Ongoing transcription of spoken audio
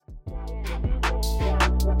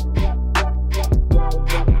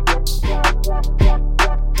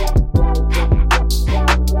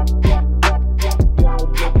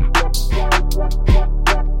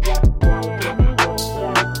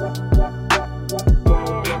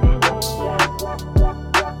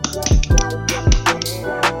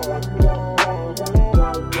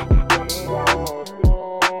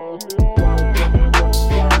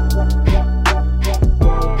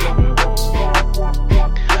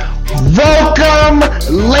Welcome,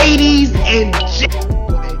 ladies and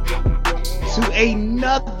gentlemen, to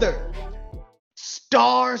another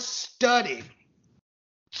star-studded,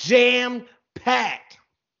 jam-packed,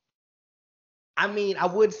 I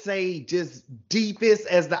would say just deepest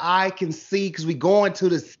as the eye can see because we going to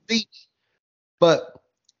the sea. But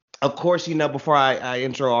of course, before I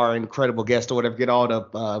intro our incredible guest or whatever, get all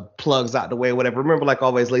the plugs out the way, whatever. Remember, like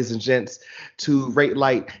always, ladies and gents, to rate,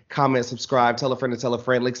 like, comment, subscribe, tell a friend to tell a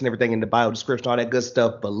friend, links and everything in the bio description, all that good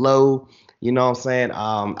stuff below. You know what I'm saying?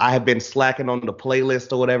 I have been slacking on the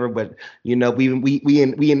playlist or whatever, but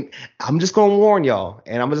I'm just gonna warn y'all,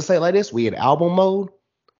 and I'm gonna say it like this: we in album mode.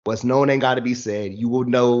 What's known ain't got to be said. You will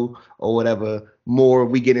know or whatever more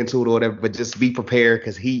we get into it or whatever, but just be prepared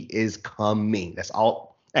because he is coming. That's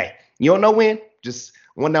all. Hey, you don't know when? Just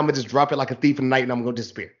one day I'm gonna just drop it like a thief in the night and I'm gonna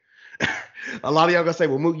disappear. A lot of y'all gonna say,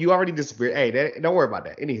 well, Mook, you already disappeared. Hey, don't worry about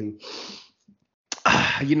that. Anywho,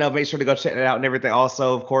 make sure to go check that out and everything.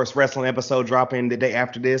 Also, of course, wrestling episode dropping the day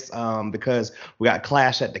after this because we got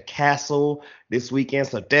Clash at the Castle this weekend.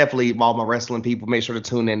 So definitely all my wrestling people, make sure to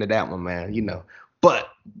tune into that one, man. But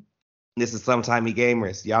this is Sometimey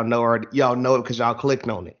Gamers. Y'all know it because y'all clicked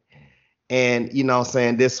on it. And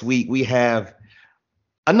this week we have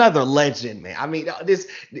another legend, man.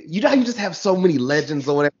 You just have so many legends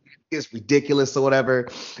or whatever. It's ridiculous or whatever.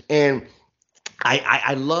 And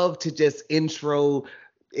I love to just intro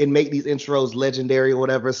and make these intros legendary or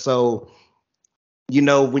whatever. So,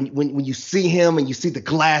 when you see him and you see the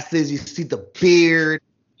glasses, you see the beard,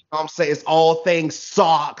 I'm saying? It's all things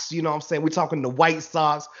Sox. We're talking the White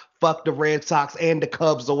Sox, fuck the Red Sox and the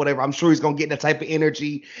Cubs or whatever. I'm sure he's going to get that type of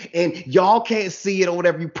energy. And y'all can't see it or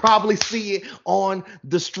whatever. You probably see it on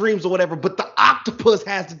the streams or whatever. But the octopus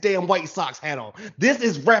has the damn White Sox hat on. This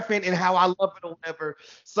is reffing and how I love it or whatever.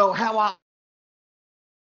 So how I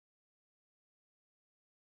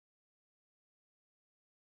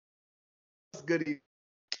good.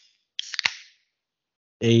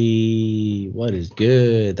 Hey, what is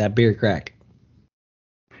good? That beer crack.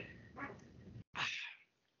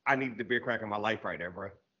 I needed the beer crack in my life right there, bro.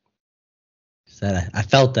 I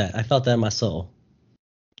felt that. I felt that in my soul.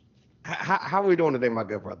 How are we doing today, my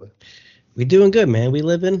good brother? We doing good, man. We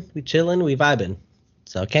living, we chilling, we vibing.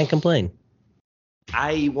 So can't complain.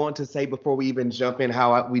 I want to say before we even jump in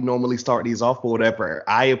how we normally start these off or whatever,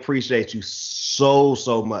 I appreciate you so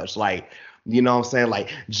much. Like, like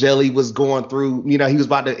Jelly was going through, he was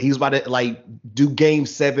about to like do game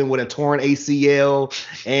 7 with a torn ACL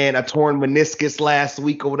and a torn meniscus last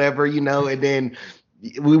week or whatever, and then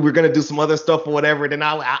we were going to do some other stuff or whatever. Then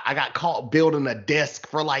I got caught building a desk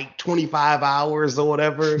for like 25 hours or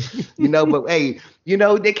whatever, but hey,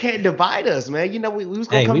 they can't divide us, man. We was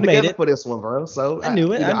going to come together for this one, bro. So I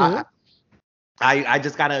knew it. I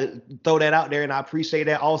just got to throw that out there and I appreciate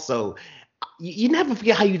that also. You never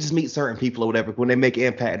forget how you just meet certain people or whatever when they make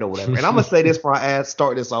impact or whatever. And I'm going to say this before I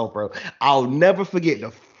start this off, bro. I'll never forget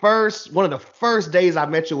one of the first days I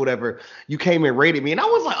met you or whatever, you came and rated me. And I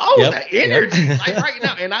was like, that energy, like right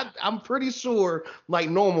now. And I'm pretty sure, like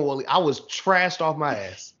normally, I was trashed off my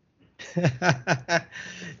ass.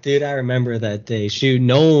 Dude, I remember that day. Shoot,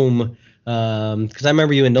 Gnome, because I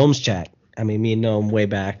remember you in Gnome's chat. Me and Gnome way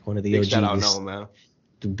back, one of the OGs. Shout out Gnome, man.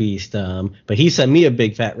 Beast, but he sent me a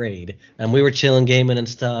big fat raid and we were chilling gaming and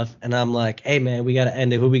stuff, and I'm like, hey man, we gotta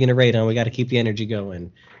end it. Who are we gonna raid on? We gotta keep the energy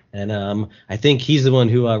going. And I think he's the one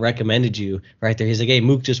who recommended you right there. He's like, hey,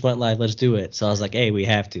 Mook just went live, let's do it. So I was like, hey, we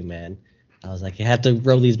have to, man. I was like, you have to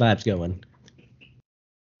roll these vibes going.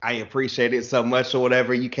 I appreciate it so much or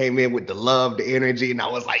whatever. You came in with the love, the energy, and I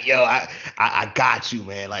was like, yo, I got you,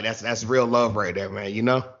 man. Like that's real love right there,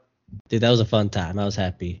 man. Dude, that was a fun time. I was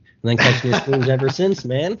happy. And then catching your streams ever since,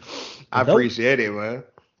 man. I appreciate it, man.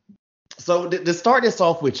 So to start this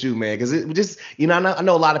off with you, man, because it just, I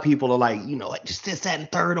know a lot of people are like, like just this, that, and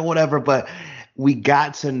third or whatever, but we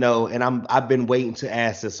got to know, and I've been waiting to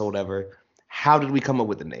ask this or whatever. How did we come up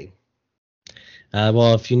with the name?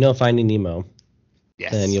 Well, if you know Finding Nemo,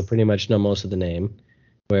 yes, then you'll pretty much know most of the name.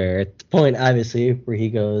 Where at the point, obviously, where he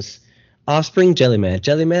goes, Offspring,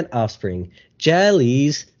 Jellyman, Offspring.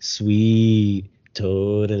 Jelly's sweet,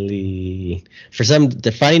 totally. For some,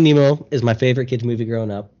 Finding Nemo is my favorite kids movie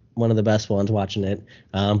growing up. One of the best ones watching it.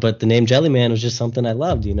 But the name Jellyman was just something I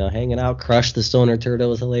loved, hanging out. Crush the Stoner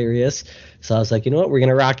Turtle was hilarious. So I was like, you know what, we're going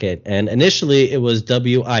to rock it. And initially it was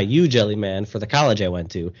WIU Jellyman for the college I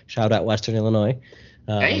went to. Shout out Western Illinois.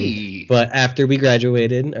 Hey. But after we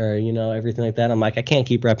graduated or, everything like that, I'm like, I can't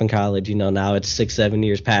keep repping college. Now it's 6-7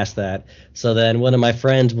 years past that. So then one of my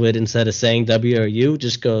friends would, instead of saying WIU,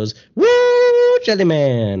 just goes, woo,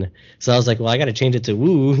 Jellyman. So I was like, well, I got to change it to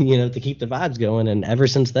woo, to keep the vibes going. And ever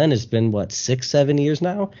since then, it's been, 6-7 years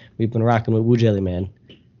now? We've been rocking with Woo Jellyman.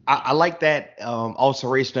 I like that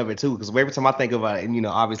alteration of it too, because every time I think about it, and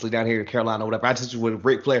obviously down here in Carolina or whatever, I just with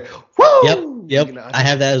Ric Flair. Woo! Yep. I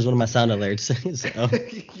have that as one of my sound alerts. So.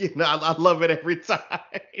 I love it every time.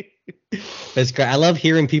 It's great. I love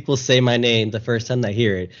hearing people say my name the first time they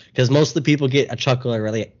hear it, because most of the people get a chuckle or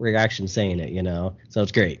reaction saying it, So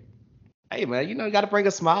it's great. Hey man, you got to bring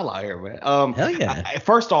a smile out here, man. Hell yeah.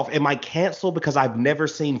 First off, am I canceled because I've never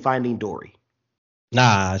seen Finding Dory?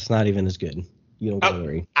 Nah, it's not even as good. You don't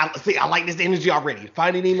worry. I like this energy already.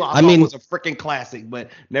 Finding Nemo, I thought was a freaking classic, but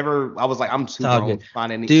never. I was like, I'm too grown to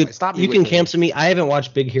find any. Dude, stop you can cancel me. I haven't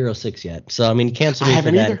watched Big Hero 6 yet, so cancel me for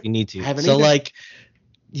that if you need to.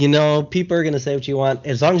 So people are gonna say what you want.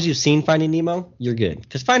 As long as you've seen Finding Nemo, you're good.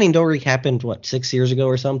 Because Finding Dory happened 6 years ago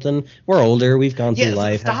or something. We're older. We've gone through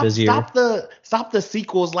life. Stop the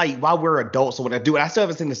sequels while we're adults or whatever. Dude, I still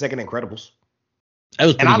haven't seen the second Incredibles. That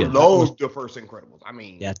was pretty good. And I loved the first Incredibles.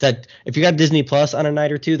 That if you got Disney Plus on a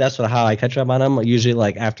night or two, that's how I catch up on them.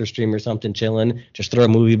 Usually after stream or something, chilling, just throw a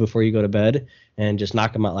movie before you go to bed and just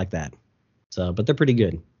knock them out like that. So, but they're pretty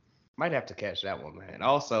good. Might have to catch that one, man.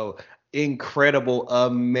 Also, incredible,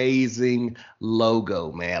 amazing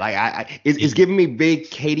logo, man. It's giving me big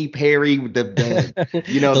Katy Perry with the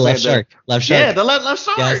the left shark. Yeah, the left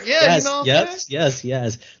shark.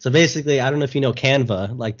 Yes. So basically, I don't know if you know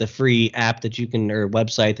Canva, the free app that you can, or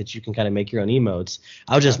website that you can kind of make your own emotes.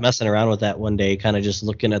 I was just messing around with that one day, kind of just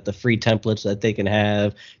looking at the free templates that they can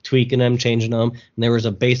have, tweaking them, changing them, and there was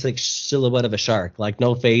a basic silhouette of a shark,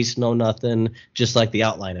 no face, no nothing, just the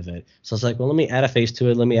outline of it. So I was like, well, let me add a face to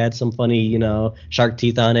it. Let me add some funny, shark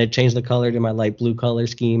teeth on it, change the color to my light blue color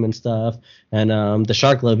scheme and stuff. And the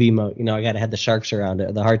shark love emote, I got to have the sharks around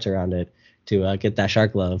it, the hearts around it to get that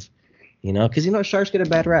shark love, because, sharks get a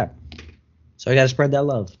bad rap. So I got to spread that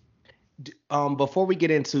love. Before we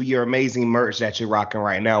get into your amazing merch that you're rocking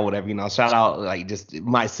right now, whatever, shout out just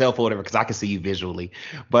myself or whatever, because I can see you visually.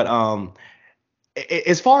 But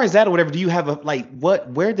as far as that or whatever, do you have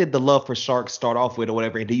where did the love for sharks start off with or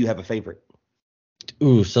whatever? And do you have a favorite?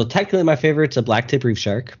 Ooh, so technically my favorite's a black tip reef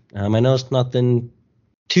shark. I know it's nothing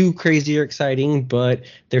too crazy or exciting, but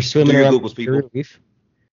they're swimming around the reef.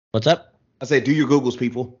 What's up? I said, do your Googles,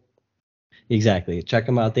 people. Exactly. Check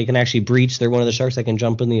them out. They can actually breach. They're one of the sharks that can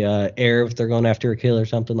jump in the air if they're going after a kill or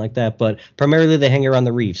something like that. But primarily they hang around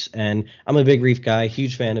the reefs. And I'm a big reef guy,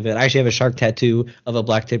 huge fan of it. I actually have a shark tattoo of a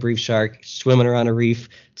black tip reef shark swimming around a reef.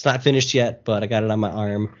 It's not finished yet, but I got it on my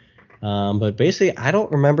arm. But basically, I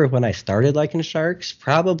don't remember when I started liking sharks.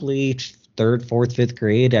 Probably 3rd, 4th, 5th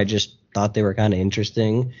grade. I just thought they were kind of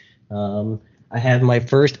interesting. I had my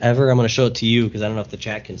first ever. I'm going to show it to you because I don't know if the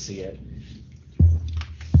chat can see it.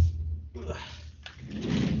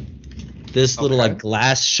 This little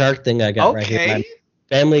glass shark thing I got right here. My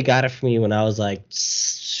family got it for me when I was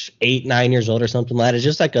 8, 9 years old or something like that. It's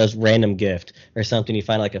just a random gift or something you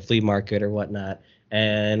find a flea market or whatnot.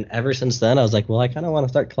 And ever since then, I was like, well, I kind of want to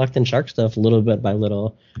start collecting shark stuff little bit by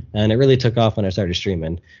little. And it really took off when I started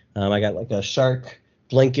streaming. I got a shark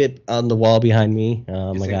blanket on the wall behind me.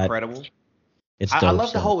 It's incredible. It's dope, I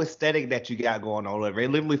love the whole aesthetic that you got going on over. It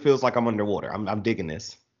literally feels like I'm underwater. I'm digging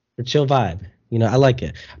this. The chill vibe. I like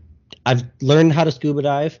it. I've learned how to scuba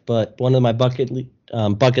dive, but one of my bucket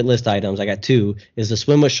list items, I got 2, is to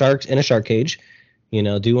swim with sharks in a shark cage.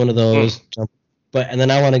 Do one of those, jump. And then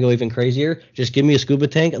I want to go even crazier. Just give me a scuba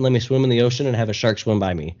tank and let me swim in the ocean and have a shark swim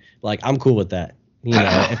by me. I'm cool with that.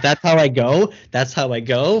 If that's how I go, that's how I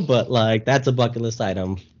go. But that's a bucket list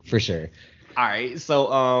item for sure. All right,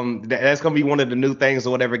 so that's gonna be one of the new things or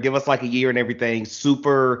whatever. Give us a year and everything.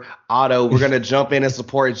 Super Auto. We're gonna jump in and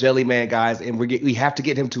support Jellyman, guys, and we have to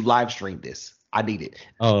get him to live stream this. I need it.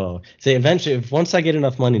 Oh, so eventually, once I get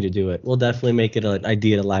enough money to do it, we'll definitely make it an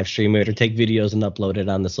idea to live stream it or take videos and upload it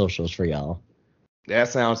on the socials for y'all. That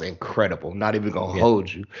sounds incredible. Not even gonna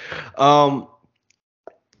hold you.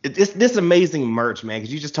 This amazing merch, man,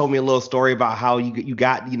 because you just told me a little story about how you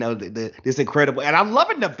got, this incredible, and I'm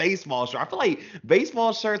loving the baseball shirt. I feel like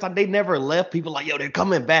baseball shirts, they never left. People they're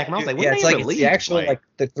coming back, and I was like, when they it's the actual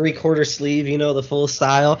the 3/4 sleeve, the full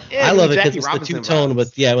style. Yeah, I love it because it's the two-tone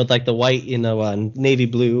with the white, navy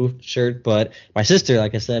blue shirt. But my sister,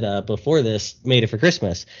 like I said before this, made it for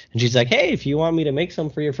Christmas, and she's like, hey, if you want me to make some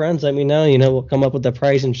for your friends, let me know. We'll come up with the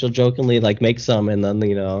price, and she'll jokingly make some, and then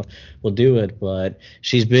we'll do it. But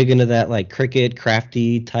she's big into that like Cricut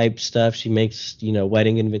crafty type stuff. She makes,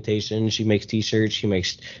 wedding invitations. She makes T-shirts. She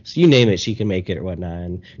makes, so you name it, she can make it or whatnot.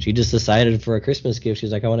 And she just decided for a Christmas gift,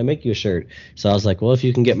 she's like, I want to make you a shirt. So I was like, well, if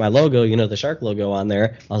you can get my logo, the shark logo on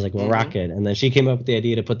there, I was like, well, rock it. And then she came up with the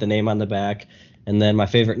idea to put the name on the back. And then my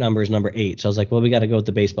favorite number is number 8. So I was like, well, we got to go with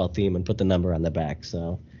the baseball theme and put the number on the back.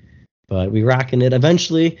 So, but we rocking it.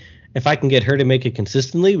 Eventually, if I can get her to make it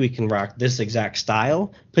consistently, we can rock this exact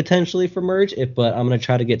style potentially for merch. But I'm gonna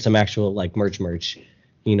try to get some actual like merch,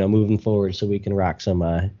 moving forward, so we can rock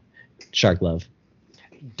some shark love.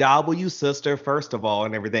 W sister, first of all,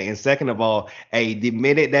 and everything, and second of all, hey, the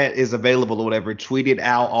minute that is available or whatever, tweet it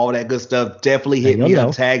out, all that good stuff. Definitely hit me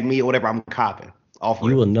up, tag me or whatever. I'm copping.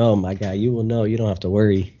 You will know, my guy. You will know. You don't have to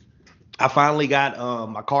worry. I finally got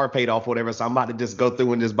my car paid off, whatever, so I'm about to just go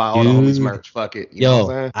through and just buy all the homies merch. Fuck it. You know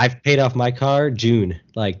what I'm saying? I've paid off my car June,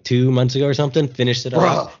 like 2 months ago or something. Finished it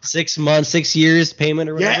off. 6 months, 6 years payment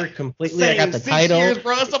or whatever. Completely. Same, I got the title. 6 years,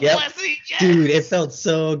 bro. It's a blessing. Yes. Dude, it felt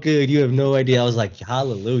so good. You have no idea. I was like,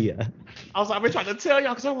 hallelujah. I've been trying to tell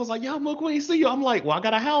y'all because I was like, yo, Mook, when you see you, I'm like, well, I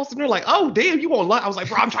got a house. And they're like, oh, damn, you won't lie. I was like,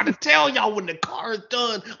 bro, I'm trying to tell y'all when the car is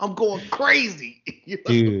done, I'm going crazy.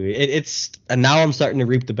 Dude, it's and now I'm starting to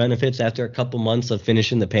reap the benefits after a couple months of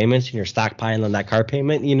finishing the payments and you're stockpiling on that car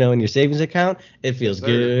payment, in your savings account. It feels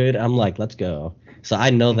good. I'm like, let's go. So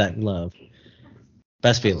I know that love.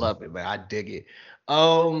 Best feeling. I love it, man. I dig it.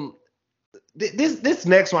 This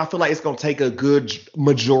next one, I feel like it's gonna take a good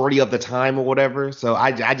majority of the time or whatever. So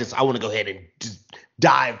I want to go ahead and just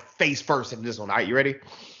dive face first into this one. All right, you ready?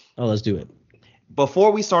 Oh, let's do it.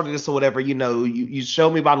 Before we started this or whatever, you showed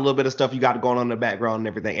me about a little bit of stuff you got going on in the background and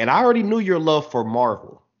everything, and I already knew your love for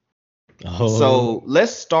Marvel. Oh. So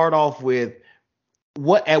let's start off with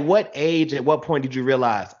at what age, at what point did you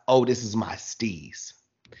realize, oh, this is my steez?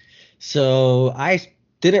 So I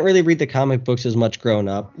didn't really read the comic books as much growing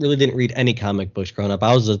up. Really didn't read any comic books growing up.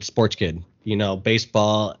 I was a sports kid,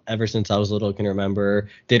 baseball ever since I was little, can remember.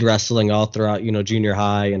 Did wrestling all throughout, junior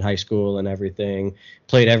high and high school and everything.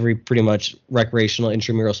 Played every pretty much recreational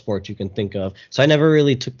intramural sport you can think of. So I never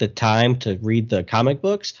really took the time to read the comic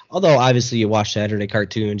books. Although obviously you watch Saturday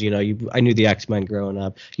cartoons, I knew the X-Men growing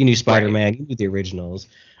up. You knew Spider-Man, right. You knew the originals.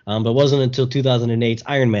 But it wasn't until 2008's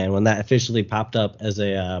Iron Man when that officially popped up as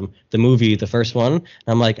the movie, the first one. And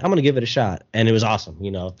I'm like, I'm going to give it a shot. And it was awesome.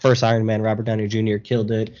 First Iron Man, Robert Downey Jr.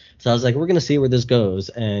 killed it. So I was like, we're going to see where this goes.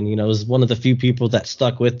 And, it was one of the few people that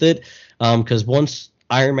stuck with it. Because once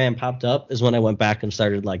Iron Man popped up is when I went back and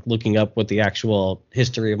started like looking up what the actual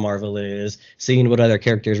history of Marvel is, seeing what other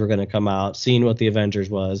characters were going to come out, seeing what the Avengers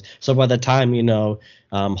was. So by the time,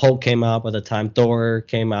 Hulk came out, by the time Thor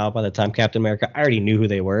came out, by the time Captain America, I already knew who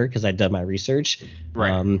they were because I'd done my research.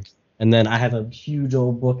 Right. And then I have a huge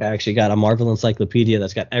old book. I actually got a Marvel encyclopedia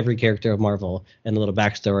that's got every character of Marvel and a little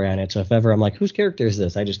backstory on it. So if ever I'm like, whose character is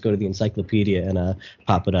this? I just go to the encyclopedia and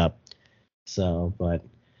pop it up. So, but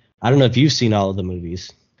I don't know if you've seen all of the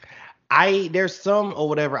movies. There's some or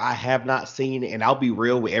whatever I have not seen, and I'll be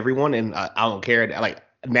real with everyone, and I don't care. Like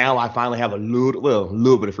now, I finally have a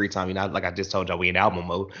little bit of free time. Like I just told y'all, we in album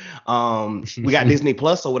mode. We got Disney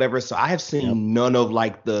Plus or whatever, so I have seen none of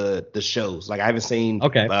like the shows. Like I haven't seen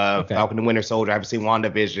Falcon and Winter Soldier. I haven't seen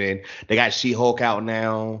WandaVision. They got She-Hulk out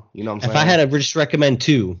now. You know what I'm saying? If I had to just recommend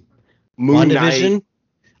two, Moon Knight.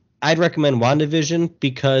 I'd recommend WandaVision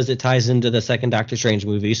because it ties into the second Doctor Strange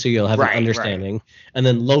movie, so you'll have an understanding. Right. And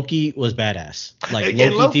then Loki was badass. Like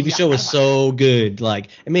Loki TV show was so good. Like,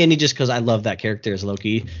 mainly just because I love that character as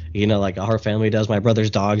Loki. Like our family does. My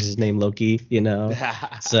brother's dog's his name Loki.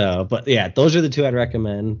 So, but yeah, those are the two I'd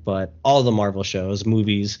recommend. But all the Marvel shows,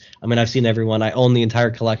 movies. I've seen everyone. I own the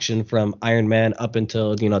entire collection from Iron Man up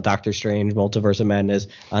until Doctor Strange, Multiverse of Madness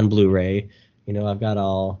on Blu-ray. I've got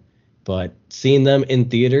all. But seeing them in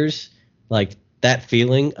theaters, like that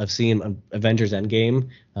feeling of seeing Avengers Endgame,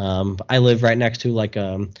 I live right next to like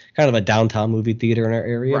kind of a downtown movie theater in our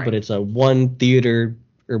area, right. But it's a one theater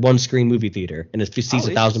or one screen movie theater, and it seats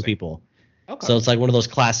 1,000 people. Okay. So it's like one of those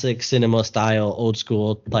classic cinema style, old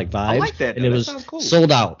school like vibes. I like that. And it was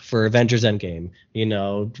sold out for Avengers Endgame.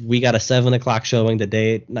 We got a 7:00 showing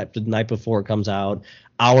the night before it comes out.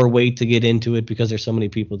 Our wait to get into it because there's so many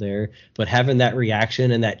people there, but having that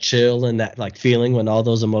reaction and that chill and that like feeling when all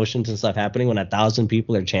those emotions and stuff happening when 1,000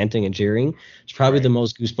 people are chanting and cheering, it's probably the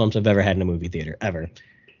most goosebumps I've ever had in a movie theater ever.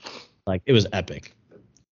 Like it was epic.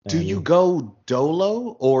 Do you go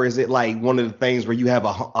dolo, or is it like one of the things where you have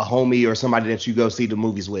a homie or somebody that you go see the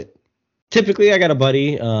movies with? Typically, I got a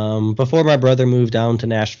buddy. Before my brother moved down to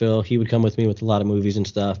Nashville, he would come with me with a lot of movies and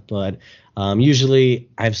stuff. But usually,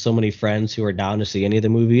 I have so many friends who are down to see any of the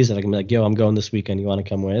movies that I can be like, yo, I'm going this weekend. You want to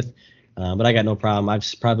come with? But I got no problem. I've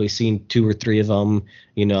probably seen 2 or 3 of them,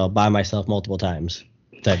 by myself multiple times,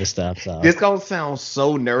 type of stuff. So This gonna sound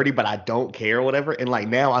so nerdy, but I don't care or whatever. And like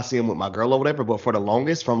now I see him with my girl or whatever. But for the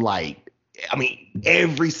longest, from like, I mean,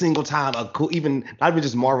 every single time a cool, even not even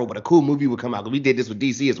just Marvel, but a cool movie would come out. 'Cause we did this with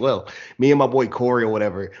DC as well. Me and my boy Corey or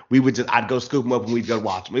whatever, I'd go scoop him up and we'd go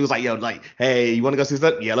watch him. It was like, yo, like, hey, you want to go see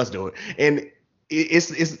stuff? Yeah, let's do it. And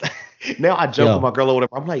it's now I joke with my girl or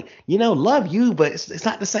whatever. I'm like, love you, but it's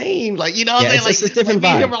not the same. Like, what I'm saying? Like, it's a different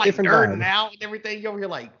like, vibe. We're like Different nerding vibe. out and everything. You over here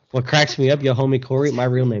like. What cracks me up, your homie Corey, my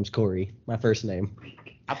real name's Corey, my first name.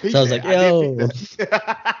 So I was like, yo. So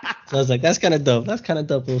I was like, that's kind of dope. That's kind of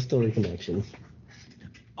dope little story connection.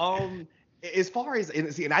 As far as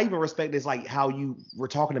and I even respect this, like how you were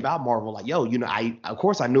talking about Marvel, like, yo, I of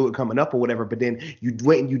course I knew it coming up or whatever, but then you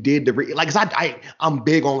went and you did cause I'm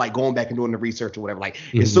big on like going back and doing the research or whatever. Like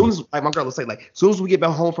as soon as like my girl will say, like, as soon as we get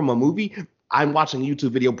back home from a movie, I'm watching a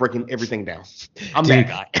YouTube video breaking everything down. I'm that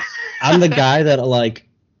guy. I'm the guy that, like,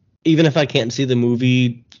 even if I can't see the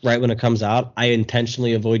movie right when it comes out, I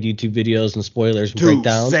intentionally avoid YouTube videos and spoilers and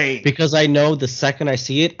breakdowns, because I know the second I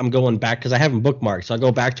see it, I'm going back because I have them bookmarked. So I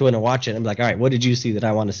go back to it and watch it. And I'm like, all right, what did you see that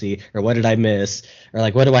I want to see? Or what did I miss? Or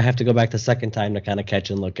like, what do I have to go back the second time to kind of catch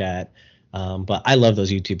and look at? But I love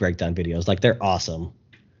those YouTube breakdown videos. Like, they're awesome.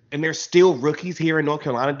 And there's still rookies here in North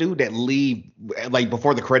Carolina, dude, that leave like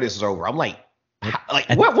before the credits is over. I'm like,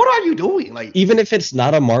 what are you doing? Like, even if it's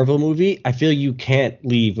not a Marvel movie, I feel you can't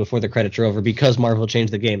leave before the credits are over because Marvel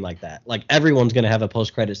changed the game like that. Like, everyone's gonna have a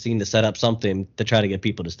post-credit scene to set up something to try to get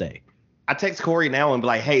people to stay. I text Corey now and be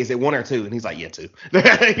like, hey, is it 1 or 2? And he's like, yeah, 2. You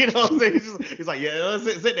know what I'm saying? He's like, yeah,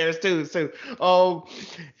 sit there, it's 2. It's 2.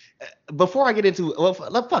 Before I get into,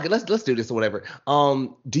 fuck it, let's do this or whatever.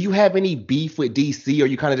 Do you have any beef with DC, or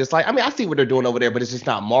you kind of just like, I mean, I see what they're doing over there, but it's just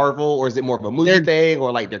not Marvel, or is it more of a movie thing,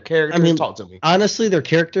 or like their characters? I mean, talk to me. Honestly, their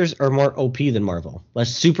characters are more OP than Marvel. Like,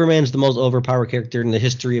 Superman's the most overpowered character in the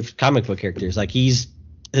history of comic book characters. Like, his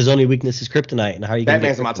only weakness is kryptonite, and how you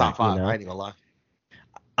Batman's in my top 5. I ain't gonna lie.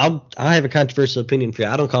 I have a controversial opinion for you.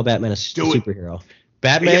 I don't call Batman a superhero.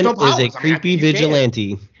 Batman is a creepy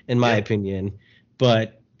vigilante, in my opinion.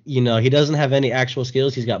 But, he doesn't have any actual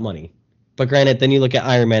skills. He's got money. But granted, then you look at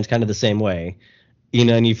Iron Man's kind of the same way.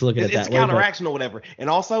 And you look at it that way. It's counteraction or whatever. And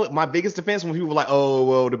also, my biggest defense when people were like, oh,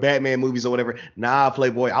 well, the Batman movies or whatever. Nah,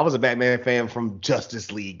 Playboy, I was a Batman fan from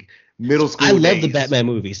Justice League. Middle school I love the Batman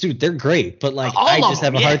movies, dude. They're great, but like I just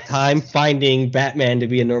have a hard time finding Batman to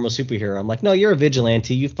be a normal superhero. I'm like, no, you're a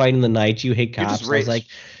vigilante. You fight in the night. You hate cops.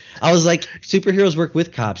 I was like, superheroes work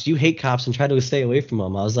with cops. You hate cops and try to stay away from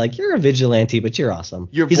them. I was like, you're a vigilante, but you're awesome.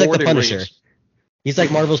 He's like the Punisher. Rich. He's like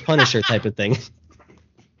Marvel's Punisher type of thing.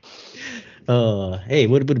 Hey,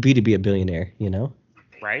 what would it be to be a billionaire?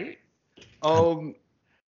 Right.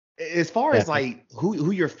 As far as like who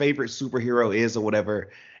your favorite superhero is or whatever.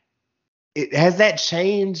 Has that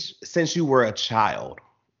changed since you were a child?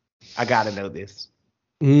 I gotta know this.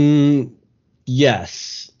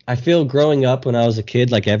 Yes. I feel growing up when I was a kid,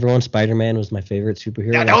 like everyone, Spider-Man was my favorite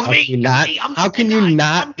superhero. Yeah, that was me. How can you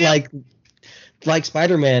not like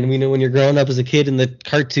Spider-Man? When you're growing up as a kid in the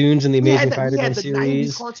cartoons and the Amazing Spider-Man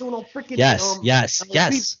series. Cartoon on freaking,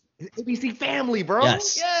 yes. ABC Family, bro.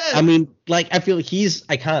 Yes. I mean, like, I feel he's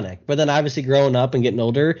iconic. But then obviously growing up and getting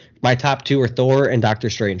older, my top 2 are Thor and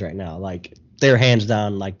Doctor Strange right now. Like, they're hands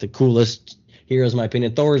down like the coolest heroes in my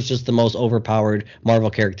opinion. Thor is just the most overpowered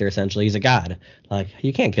Marvel character, essentially. He's a god. Like,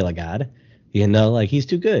 you can't kill a god. Like, he's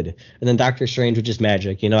too good. And then Doctor Strange with just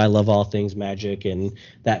magic. I love all things magic and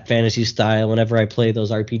that fantasy style. Whenever I play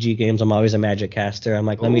those RPG games, I'm always a magic caster. I'm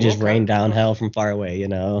like, let me just rain down hell from far away,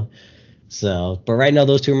 So, but right now,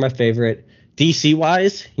 those 2 are my favorite.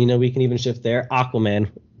 DC-wise, we can even shift there. Aquaman,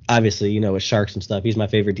 obviously, with sharks and stuff. He's my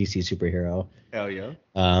favorite DC superhero. Hell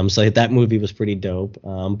yeah. So that movie was pretty dope.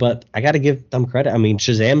 But I got to give them credit. I mean,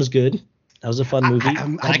 Shazam's good. That was a fun movie.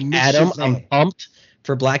 Black Adam, I'm pumped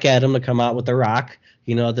for Black Adam to come out with The Rock.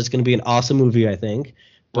 That's going to be an awesome movie, I think.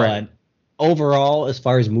 But overall, as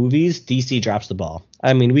far as movies, DC drops the ball.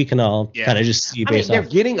 I mean, we can all kind of just see based they're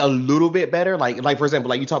getting a little bit better. Like for example,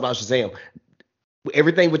 like you talk about Shazam.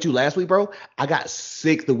 Everything with you last week, bro. I got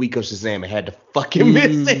sick the week of Shazam and had to fucking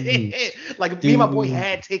miss it. Like, me and my boy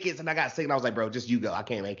had tickets and I got sick and I was like, bro, just you go. I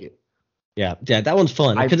can't make it. Yeah, that one's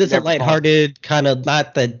fun because it's a lighthearted kind of,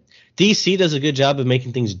 not that DC does a good job of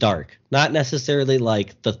making things dark. Not necessarily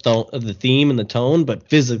like the theme and the tone, but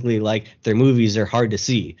physically, like, their movies are hard to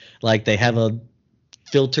see. Like, they have a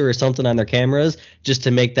filter or something on their cameras just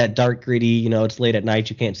to make that dark, gritty, it's late at night,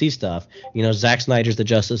 you can't see stuff. Zack Snyder's The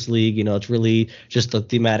Justice League, it's really just the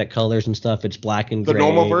thematic colors and stuff. It's black and the gray. The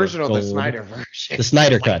normal version or gold. the Snyder version? The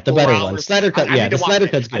Snyder cut, the better one. Snyder cut, the Snyder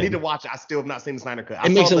cut's good. I need to watch it. I still have not seen the Snyder cut.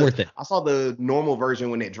 It makes it worth it. I saw the normal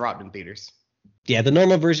version when it dropped in theaters. Yeah, the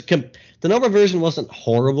normal version wasn't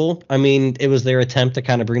horrible. I mean, it was their attempt to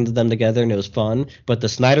kind of bring them together, and it was fun. But the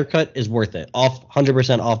Snyder cut is worth it.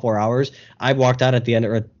 100% all 4 hours. I walked out at the end,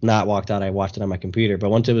 or not walked out. I watched it on my computer. But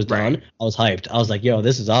once it was done, I was hyped. I was like, "Yo,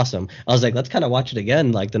 this is awesome." I was like, "Let's kind of watch it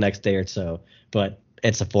again, like the next day or so." But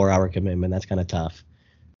it's a 4-hour commitment. That's kind of tough,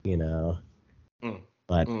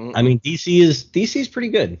 But I mean, DC is pretty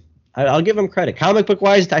good. I'll give them credit. Comic book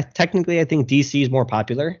wise, technically, I think DC is more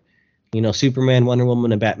popular. Superman, Wonder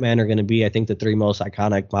Woman, and Batman are going to be, I think, the 3 most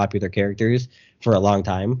iconic, popular characters for a long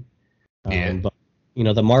time. But,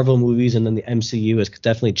 the Marvel movies and then the MCU has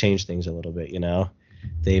definitely changed things a little bit,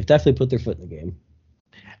 They've definitely put their foot in the game.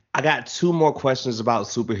 I got 2 more questions about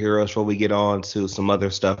superheroes before we get on to some other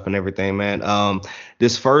stuff and everything, man.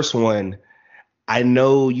 This first one, I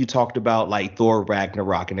know you talked about like Thor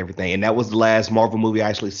Ragnarok and everything, and that was the last Marvel movie I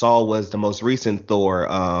actually saw was the most recent Thor,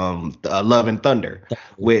 Love and Thunder,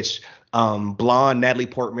 which blonde Natalie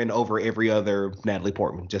Portman over every other Natalie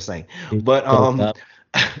Portman, just saying. But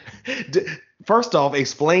first off,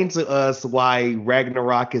 explain to us why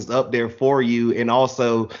Ragnarok is up there for you, and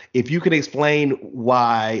also if you could explain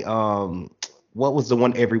why what was the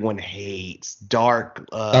one everyone hates? Dark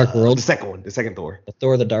World. The second Thor. The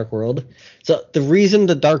Thor: The Dark World. So the reason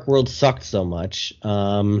the Dark World sucked so much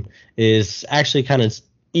is actually kind of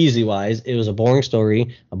easy wise. It was a boring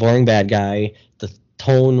story, a boring bad guy. The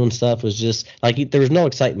tone and stuff was just like there was no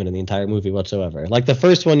excitement in the entire movie whatsoever. Like the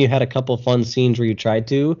first one, you had a couple fun scenes where you tried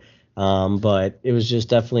to, but it was just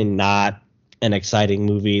definitely not an exciting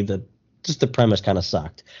movie. Just the premise kind of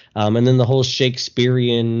sucked. And then the whole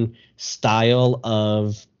Shakespearean style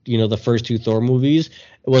of, the first 2 Thor movies,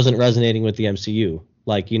 it wasn't resonating with the MCU.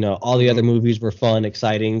 Like, all the other movies were fun,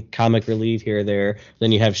 exciting, comic relief here or there.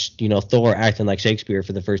 Then you have, Thor acting like Shakespeare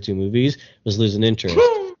for the first 2 movies was losing interest.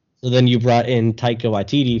 So then you brought in Taika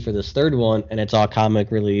Waititi for this third one, and it's all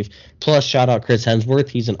comic relief. Plus, shout out Chris Hemsworth.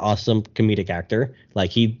 He's an awesome comedic actor.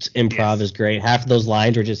 Like, improv is great. Half of those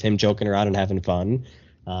lines are just him joking around and having fun.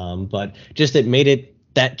 But just it made it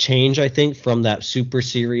that change, I think, from that super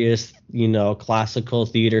serious, classical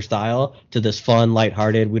theater style to this fun,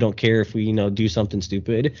 lighthearted, we don't care if we, do something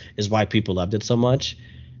stupid, is why people loved it so much.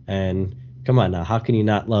 And come on now, how can you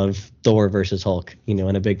not love Thor versus Hulk,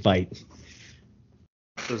 in a big fight?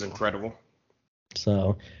 It was incredible.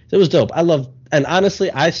 So it was dope. And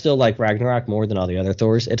honestly, I still like Ragnarok more than all the other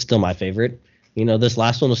Thors. It's still my favorite. This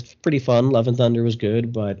last one was pretty fun. Love and Thunder was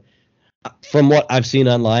good, but from what I've seen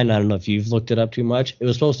online, I don't know if you've looked it up too much, it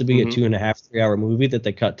was supposed to be a 2.5-3 hour movie that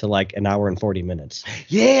they cut to like an hour and 40 minutes.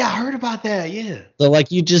 Yeah, I heard about that. Yeah. So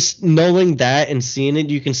like you just knowing that and seeing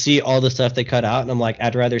it, you can see all the stuff they cut out. And I'm like,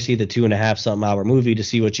 I'd rather see the 2.5 something hour movie to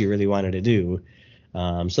see what you really wanted to do.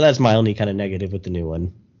 So that's my only kind of negative with the new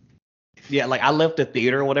one. Yeah, like I left the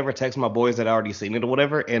theater or whatever, text my boys that had already seen it or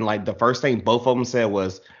whatever. And like the first thing both of them said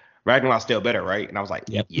was, Ragnarok's still better, right? And I was like,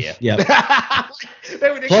 yep. Yeah. Yep.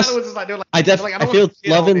 Plus, was just like, I feel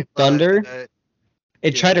Love and Thunder,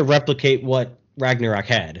 it tried to replicate what Ragnarok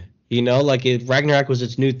had. Ragnarok was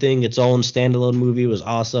its new thing, its own standalone movie, was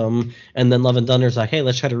awesome. And then Love and Thunder's like, hey,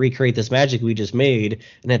 let's try to recreate this magic we just made.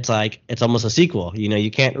 And it's like, it's almost a sequel.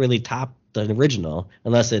 You can't really top the original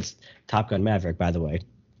unless it's Top Gun Maverick, by the way.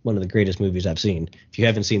 One of the greatest movies I've seen. If you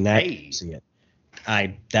haven't seen that, see it.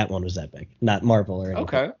 That one was epic. Not Marvel or anything.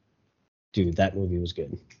 Okay. Dude, that movie was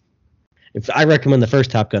good. If I recommend the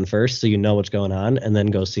first Top Gun first, so you know what's going on, and then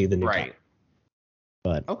go see the new. Right.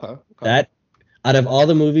 But okay. That, out of all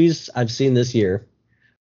the movies I've seen this year,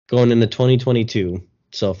 going into 2022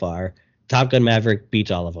 so far, Top Gun Maverick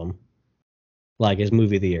beats all of them. Like his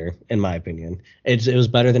movie of the year, in my opinion. It was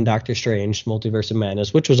better than Doctor Strange, Multiverse of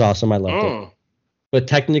Madness, which was awesome. I loved it. But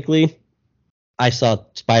technically, I saw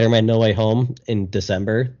Spider-Man No Way Home in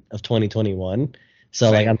December of 2021.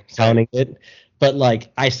 So I'm counting it. But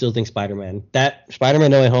I still think Spider-Man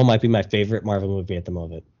No Way Home might be my favorite Marvel movie at the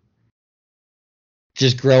moment.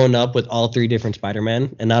 Just growing up with all 3 different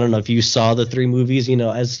Spider-Man, and I don't know if you saw the 3 movies,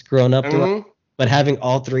 as growing up, but having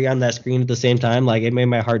all 3 on that screen at the same time, it made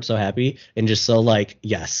my heart so happy and just so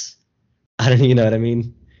yes. I don't, you know what I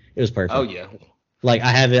mean? It was perfect. Oh yeah.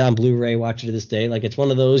 I have it on Blu-ray, watch it to this day. It's one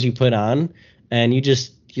of those you put on and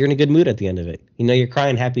you're in a good mood at the end of it. You're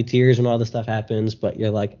crying happy tears when all this stuff happens, but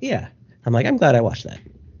you're like, yeah. I'm glad I watched that.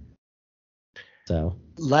 So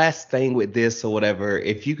last thing with this or whatever,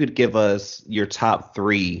 if you could give us your top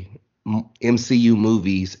three MCU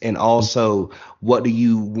movies, and also what do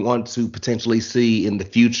you want to potentially see in the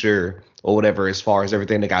future or whatever, as far as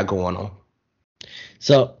everything they got going on.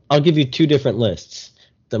 So I'll give you two different lists.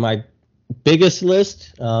 My biggest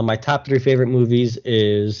list, my top three favorite movies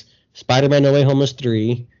is Spider-Man No Way Home is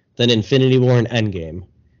 3, then Infinity War and Endgame.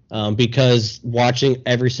 Because watching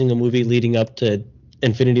every single movie leading up to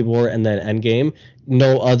Infinity War and then Endgame,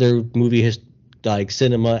 no other movie has, like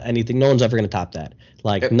cinema, anything, no one's ever going to top that.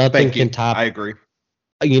 Like nothing can top. I agree.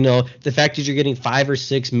 The fact that you're getting 5 or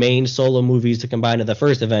 6 main solo movies to combine to the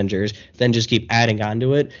first Avengers, then just keep adding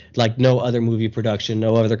onto it, like no other movie production,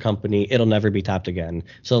 no other company, it'll never be topped again.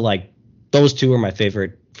 So like those two are my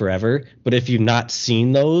favorite forever. But if you've not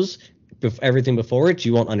seen those, everything before it,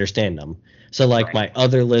 you won't understand them. So like Right. my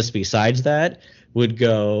other list besides that would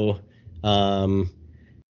go,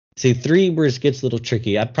 see, 3 where it gets a little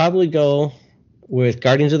tricky. I'd probably go with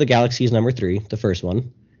Guardians of the Galaxy's number 3, the first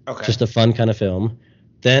one. Okay. Just a fun kind of film.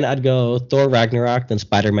 Then I'd go Thor Ragnarok, then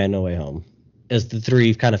Spider-Man No Way Home as the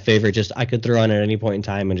 3 kind of favorite. Just I could throw on at any point in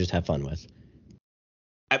time and just have fun with.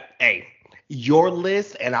 Hey, your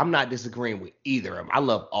list, and I'm not disagreeing with either of them. I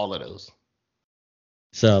love all of those.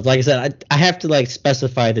 So like I said, I have to like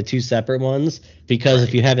specify the 2 separate ones because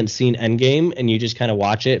if you haven't seen Endgame and you just kind of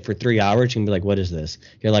watch it for 3 hours, you can be like, what is this?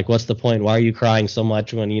 You're like, what's the point? Why are you crying so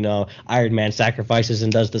much when, Iron Man sacrifices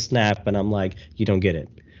and does the snap? And I'm like, you don't get it.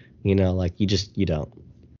 Like you don't.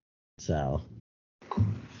 So.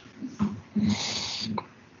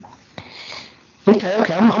 Okay.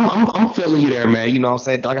 I'm feeling you there, man. You know what I'm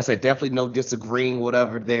saying? Like I said, definitely no disagreeing,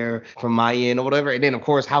 whatever, there from my end or whatever. And then, of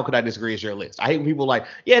course, how could I disagree? Is your list? I hate when people like,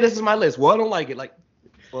 yeah, this is my list. Well, I don't like it. Like,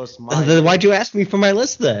 what's my Then why'd you ask me for my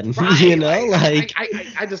list then? Right,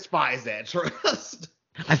 I despise that. Trust.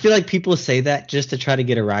 I feel like people say that just to try to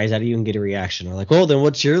get a rise out of you and get a reaction. Or like, well, then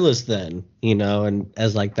what's your list then? And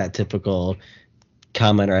as like that typical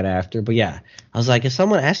comment right after. But yeah, I was like, if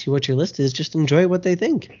someone asks you what your list is, just enjoy what they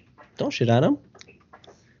think. Don't shit on them.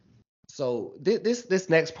 So this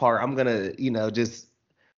next part, I'm gonna,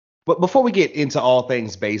 but before we get into all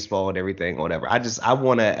things baseball and everything, or whatever, I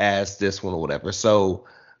want to ask this one or whatever. So,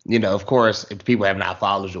 of course, if people have not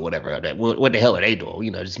followed you or whatever, what the hell are they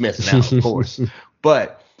doing? Just missing out, of course.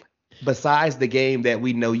 But besides the game that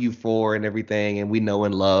we know you for and everything, and we know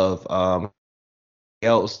and love,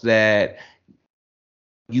 else that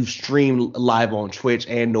you've streamed live on Twitch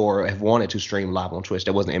and or have wanted to stream live on Twitch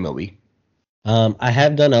that wasn't MLB? I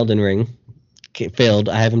have done Elden Ring. Failed.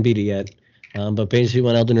 I haven't beat it yet. But basically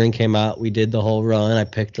when Elden Ring came out, we did the whole run. I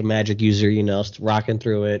picked the magic user, rocking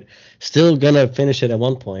through it. Still gonna finish it at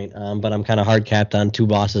one point, but I'm kind of hard capped on 2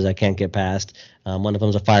 bosses I can't get past. One of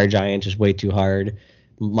them's a fire giant, just way too hard.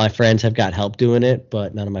 My friends have got help doing it,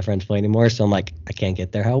 but none of my friends play anymore, so I'm like, I can't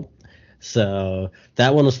get their help. So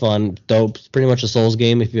that one was fun. Dope. It's pretty much a Souls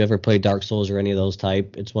game. If you ever played Dark Souls or any of those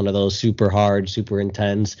type, it's one of those super hard, super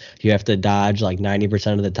intense. You have to dodge like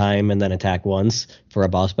 90% of the time and then attack once for a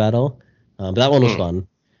boss battle. But that one was fun.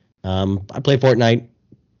 I play Fortnite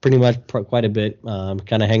pretty much quite a bit.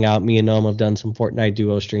 Kind of hang out. Me and Noam have done some Fortnite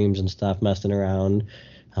duo streams and stuff, messing around.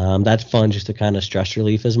 That's fun just to kind of stress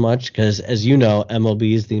relief as much because, as you know,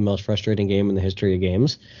 MLB is the most frustrating game in the history of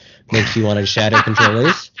games. Makes you want to shatter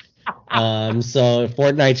controllers. So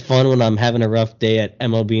Fortnite's fun when I'm having a rough day at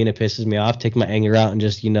MLB and it pisses me off. Take my anger out and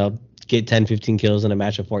just, get 10, 15 kills in a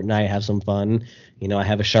match of Fortnite, have some fun. I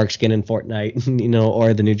have a shark skin in Fortnite,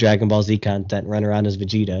 or the new Dragon Ball Z content, run around as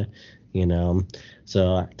Vegeta,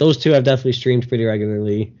 So those 2 I've definitely streamed pretty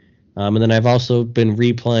regularly. And then I've also been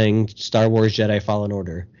replaying Star Wars Jedi Fallen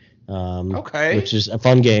Order. Which is a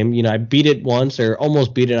fun game. I beat it once or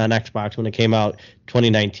almost beat it on Xbox when it came out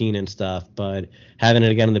 2019 and stuff, but having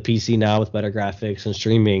it again on the PC now with better graphics and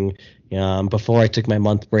streaming, before I took my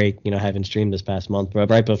month break, haven't streamed this past month, but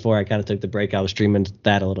right before I kind of took the break, I was streaming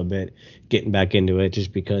that a little bit, getting back into it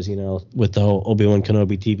just because, with the whole Obi-Wan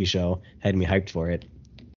Kenobi TV show had me hyped for it.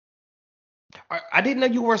 I didn't know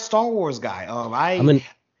you were a Star Wars guy.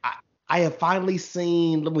 I have finally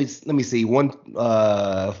seen. Let me see.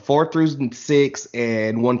 4 through 6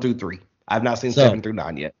 and 1 through 3. I've not seen 7 through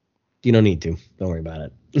 9 yet. You don't need to. Don't worry about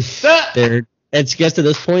it. It's just to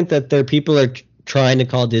this point that people are trying to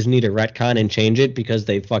call Disney to retcon and change it because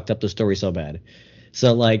they fucked up the story so bad.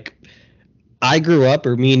 So like, I grew up,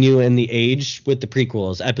 or me and you, in the age with the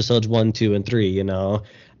prequels, episodes 1, 2, and 3.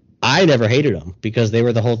 I never hated them because they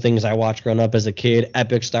were the whole things I watched growing up as a kid.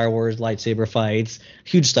 Epic Star Wars lightsaber fights.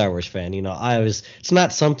 Huge Star Wars fan. It's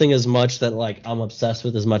not something as much that like I'm obsessed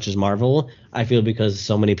with as much as Marvel. I feel because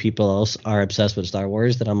so many people else are obsessed with Star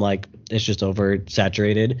Wars that I'm like, it's just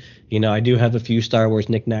oversaturated. I do have a few Star Wars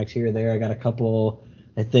knickknacks here or there. I got a couple,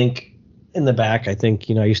 I think, in the back. I think,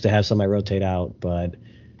 I used to have some I rotate out, but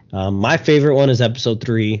my favorite one is episode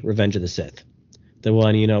 3, Revenge of the Sith. The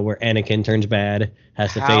one, where Anakin turns bad,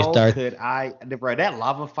 has to face Darth. How could I, bro, that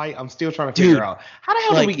lava fight, I'm still trying to figure out. How the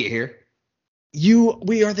hell did we get here?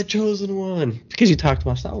 We are the chosen one. Because you talked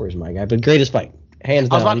about Star Wars, my guy. But greatest fight, hands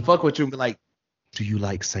down. I was about to fuck with you and be like, do you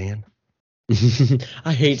like sand?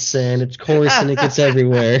 I hate sand. It's coarse and it gets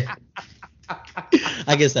everywhere.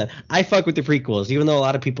 I guess that. I fuck with the prequels, even though a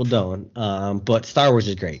lot of people don't. But Star Wars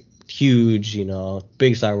is great. Huge,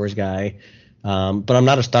 big Star Wars guy. But I'm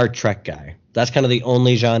not a Star Trek guy. That's kind of the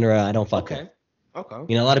only genre I don't fuck with.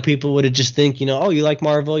 Okay. A lot of people would just think, oh, you like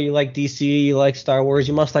Marvel, you like DC, you like Star Wars,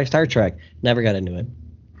 you must like Star Trek. Never got into it.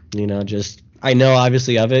 I know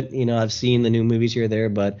obviously of it. I've seen the new movies here or there,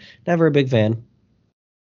 but never a big fan.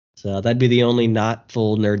 So that'd be the only not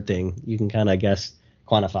full nerd thing you can kind of, I guess,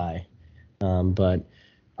 quantify. But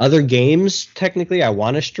other games, technically, I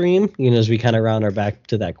want to stream, as we kind of round our back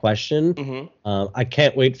to that question. Mm-hmm. I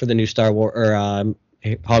can't wait for the new Star Wars or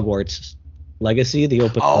Hogwarts Legacy, the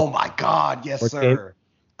open. Oh my God, yes, sir. Game.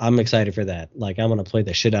 I'm excited for that. Like, I'm gonna play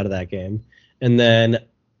the shit out of that game. And then,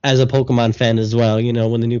 as a Pokemon fan as well,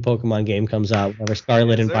 when the new Pokemon game comes out, whatever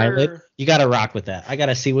Scarlet and Violet, you gotta rock with that. I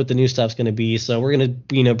gotta see what the new stuff's gonna be. So we're gonna,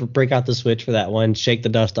 break out the Switch for that one, shake the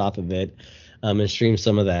dust off of it, and stream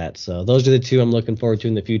some of that. So those are the two I'm looking forward to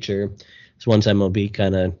in the future. So once MLB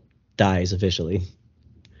kind of dies officially.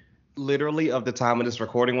 Literally of the time of this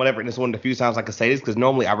recording, whatever, and it's one of the few times I can say this because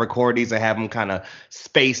normally I record these and have them kind of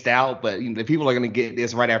spaced out, but the people are going to get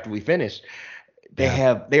this right after we finish. They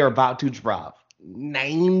are about to drop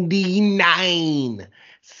 99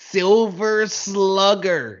 Silver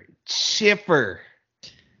Slugger Chipper,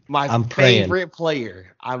 my favorite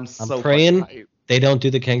player. I'm so praying they don't do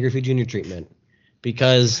the Ken Griffey Jr. treatment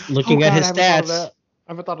because looking at his stats, I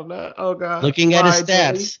haven't thought of that. Oh God, looking at his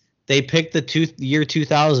stats. They picked the year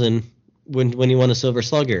 2000 when he won a Silver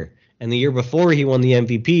Slugger. And the year before he won the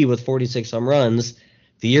MVP with 46 home runs.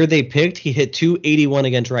 The year they picked, he hit 281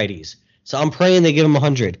 against righties. So I'm praying they give him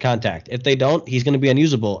 100 contact. If they don't, he's going to be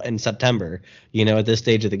unusable in September, at this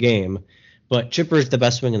stage of the game. But Chipper's the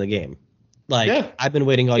best swing in the game. I've been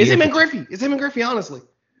waiting all year. It's him and Griffey, honestly.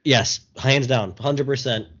 Yes, hands down,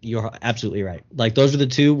 100%. You're absolutely right. Those are the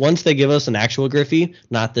two. Once they give us an actual Griffey,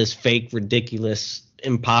 not this fake, ridiculous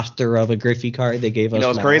imposter of a Griffey card they gave us.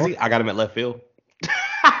 It's crazy? I got him at left field.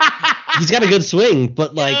 He's got a good swing,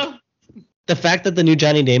 but the fact that the new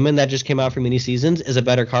Johnny Damon that just came out for mini seasons is a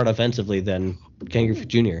better card offensively than Ken Griffey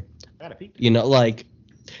Jr.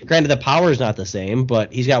 Granted the power is not the same,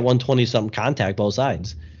 but he's got 120 something contact both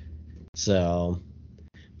sides. So,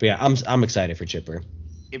 but yeah, I'm excited for Chipper.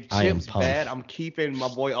 If Chip's bad, I'm keeping my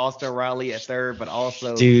boy Austin Riley at third, but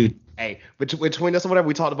also, dude. Hey, between us or whatever,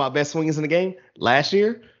 we talked about best swingers in the game last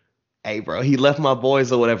year. Hey, bro, he left my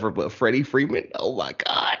boys or whatever, but Freddie Freeman, oh my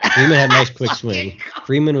God. Freeman had a nice quick swing.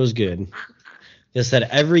 Freeman was good. Just said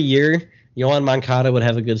every year, Yohan Moncada would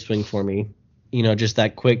have a good swing for me. Just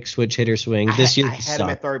that quick switch hitter swing. This year, I had him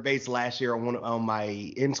at third base last year on my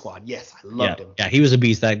in squad. Yes, I loved him. Yeah, he was a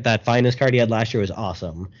beast. That finest card he had last year was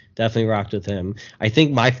awesome. Definitely rocked with him. I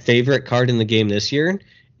think my favorite card in the game this year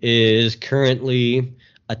is currently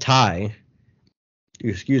a tie.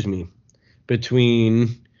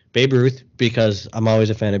 Between Babe Ruth, because I'm always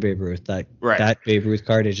a fan of Babe Ruth. That Babe Ruth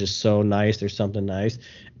card is just so nice. There's something nice.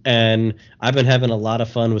 And I've been having a lot of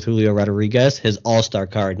fun with Julio Rodriguez, his All-Star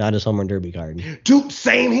card, not his Home Run Derby card. Dude,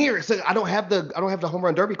 same here. So I don't have the Home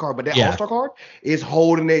Run Derby card, but that All-Star card is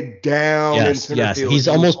holding it down in center field. He's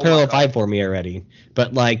almost parallel 5 for me already.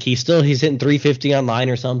 But he's hitting 350 on line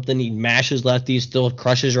or something. He mashes lefties, still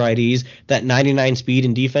crushes righties. That 99 speed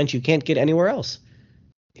and defense you can't get anywhere else.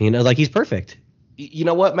 He's perfect. You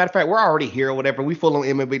know what? Matter of fact, we're already here or whatever. We full on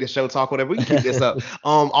MLB The Show talk, whatever. We can keep this up.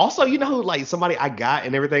 Also, who somebody I got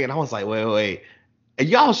and everything, and I was like, wait. And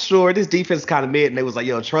y'all sure this defense is kind of mid? And they was like,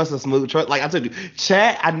 yo, trust us, smooth. Trust. I told you,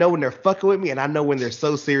 chat, I know when they're fucking with me, and I know when they're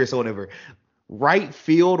so serious or whatever. Right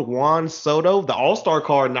field, Juan Soto, the All-Star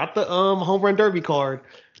card, not the Home Run Derby card.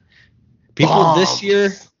 People this year,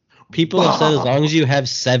 have said as long as you have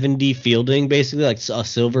 70 fielding, basically like a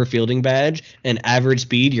silver fielding badge and average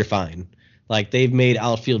speed, you're fine. They've made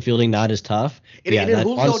outfield fielding not as tough. And then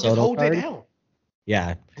Julio just holds it down.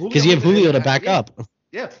 Yeah, because you have Julio to back up.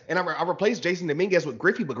 Yeah, and I replaced Jason Dominguez with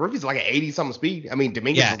Griffey, but Griffey's like an 80-something speed. I mean,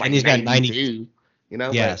 Dominguez Yeah, is like and he's got 92. You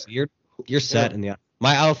know, Yeah, but so you're set yeah. in the.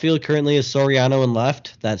 My outfield currently is Soriano in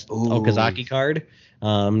left. That's Ooh. Okazaki card.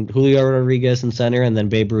 Julio Rodriguez in center, and then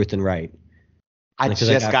Babe Ruth in right. I Because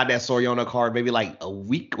just got that Soriano card maybe like a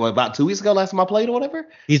week or about 2 weeks ago. Last time I played or whatever.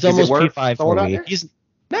 He's Is it almost worth P5 throwing for out me. there? He's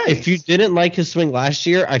Nice. If you didn't like his swing last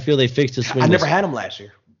year, I feel they fixed his swing. I never had him last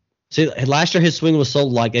year. See, last year his swing was so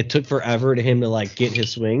like it took forever to him to like get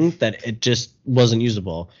his swing that it just wasn't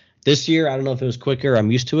usable. This year, I don't know if it was quicker.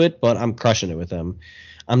 I'm used to it, but I'm crushing it with him.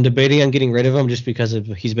 I'm debating on getting rid of him just because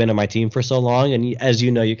he's been on my team for so long, and as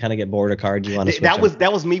you know, you kind of get bored of cards. You want to switch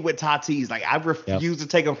that was me with Tatis. Like I refused to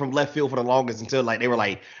take him from left field for the longest until like they were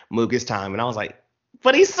like, "Mook, it's time," and I was like,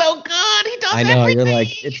 "But he's so good. He does." I know everything. You're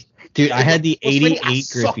like, dude. I had the 88 I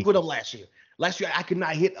sucked Griffey. with him last year. Last year I could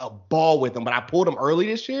not hit a ball with him, but I pulled him early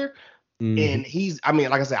this year, and he's. I mean,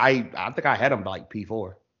 like I said, I think I had him like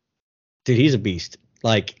P4. Dude, he's a beast.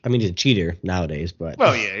 Like, I mean, he's a cheater nowadays, but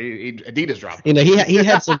well, yeah, Adidas dropped. You know, he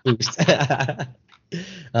had some boost.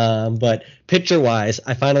 But pitcher wise,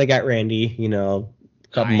 I finally got Randy. You know, a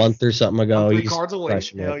couple months or something ago. I'm 3 cards away.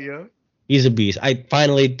 Hell yeah. He's a beast. I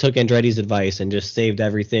finally took Andretti's advice and just saved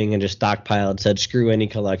everything and just stockpiled. Said screw any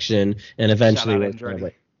collection, and eventually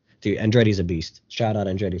went. Dude, Andretti's a beast. Shout out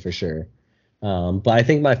Andretti for sure. But I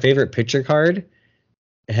think my favorite pitcher card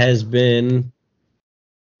has been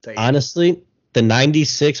honestly. The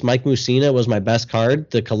 96 Mike Mussina was my best card,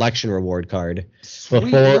 the collection reward card.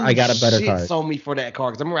 Before I got a better card. Sold me for that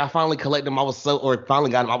card because I remember I finally collected them. I was so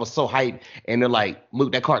hyped, and they're like,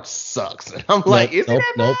 "Mook, that card sucks." And I'm like, "Isn't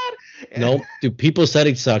that bad?" Nope. Dude, people said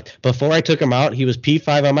he sucked. Before I took him out, he was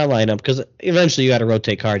P5 on my lineup because eventually you got to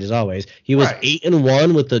rotate cards as always. He was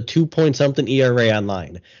 8-1 with a 2-point-something ERA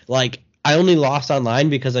online. Like I only lost online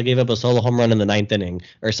because I gave up a solo home run in the 9th inning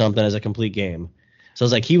or something as a complete game. So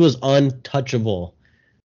it's like he was untouchable.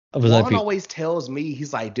 Juan always tells me,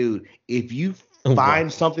 he's like, dude, if you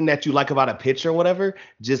find something that you like about a pitcher or whatever,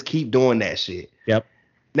 just keep doing that shit. Yep.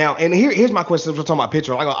 Now, and here's my question. We're talking about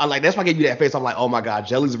pitcher. I like that's why I gave you that face. I'm like, oh my god,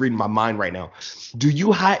 Jelly's reading my mind right now. Do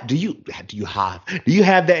you have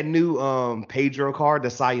that new Pedro card, the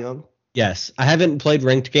Cy Young? Yes, I haven't played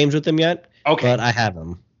ranked games with him yet. Okay, but I have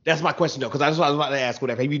him. That's my question though, because I was about to ask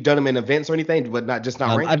whatever. Have you done them in events or anything, but not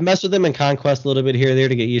ranked? I've messed with them in Conquest a little bit here or there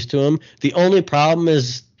to get used to them. The only problem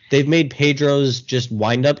is they've made Pedro's just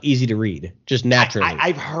wind up easy to read, just naturally.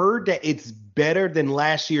 I've heard that it's better than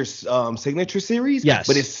last year's signature series. Yes,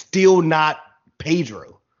 but it's still not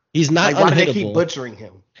Pedro. He's not. Like, why do they keep butchering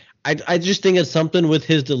him? I just think it's something with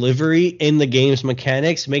his delivery in the game's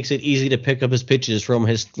mechanics makes it easy to pick up his pitches from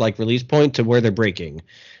his like release point to where they're breaking.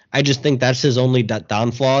 I just think that's his only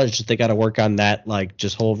downfall. It's just they got to work on that, like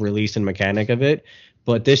just whole release and mechanic of it.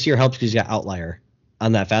 But this year helps because he's got outlier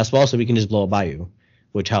on that fastball, so we can just blow it by you,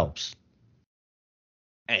 which helps.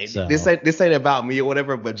 Hey, so. This ain't about me or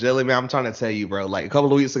whatever, but Jelly, man, I'm trying to tell you, bro. Like a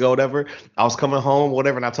couple of weeks ago, whatever, I was coming home,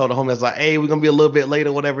 whatever, and I told the homies like, "Hey, we're gonna be a little bit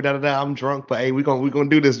later, whatever, da da da. I'm drunk, but hey, we're gonna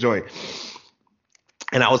do this joint."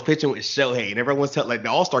 And I was pitching with Shohei, and everyone's telling like the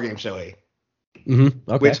All-Star game Shohei. Mm-hmm.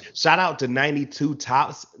 Okay. Which shout out to 92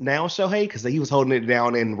 Tops now Shohei because he was holding it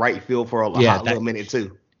down in right field for a little minute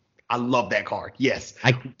too. I love that card. Yes.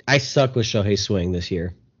 I suck with Shohei's swing this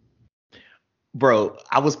year. Bro,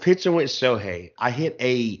 I was pitching with Shohei. I hit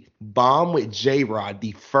a bomb with J-Rod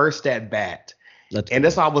the first at bat.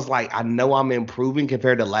 That's why I was like, I know I'm improving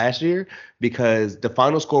compared to last year because the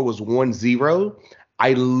final score was 1-0.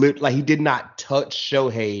 He did not touch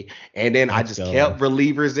Shohei, and then I just kept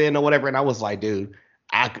relievers in or whatever, and I was like, dude,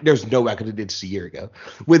 there's no way I could have did this a year ago.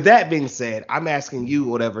 With that being said, I'm asking you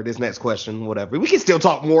whatever this next question, whatever. We can still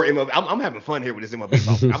talk more MLB. I'm having fun here with this MLB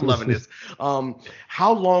talk. I'm loving this.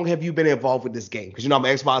 How long have you been involved with this game? Because I'm an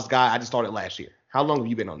Xbox guy. I just started last year. How long have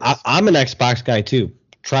you been on this? I'm an Xbox guy too.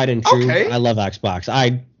 Tried and true. Okay. I love Xbox.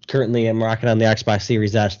 I currently am rocking on the Xbox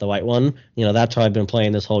Series S, the white one. You know, that's how I've been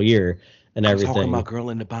playing this whole year. And everything. I'm talking about girl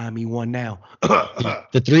into buying me one now.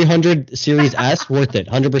 The 300 Series S, worth it,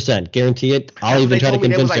 100%, guarantee it. I'll even try to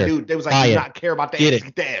convince her. They was like, do not care about the S.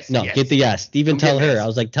 Get the S. No, yes. Get the S. Even tell her. I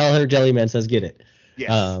was like, tell her Jellyman says get it.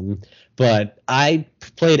 Yes. But I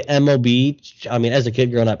played MLB. I mean, as a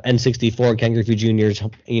kid growing up, N64, Ken Griffey Jr.'s,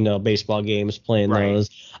 baseball games, playing those.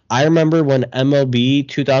 I remember when MLB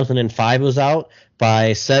 2005 was out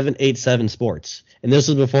by 787 Sports, and this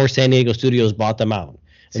was before San Diego Studios bought them out.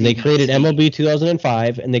 And they created MLB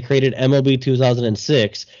 2005, and they created MLB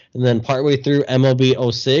 2006, and then partway through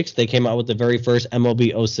MLB 06, they came out with the very first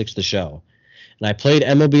MLB 06 The Show. And I played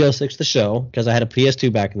MLB 06 The Show because I had a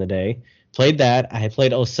PS2 back in the day, Played that. I had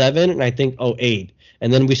played '07 and I think '08.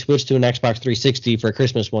 And then we switched to an Xbox 360 for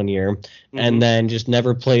Christmas one year, and then just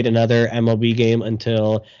never played another MLB game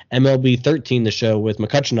until MLB 13, the show with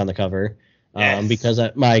McCutcheon on the cover. Yes. Because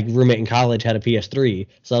my roommate in college had a PS3,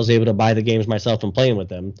 so I was able to buy the games myself and play with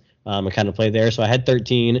them, and kind of play there. So I had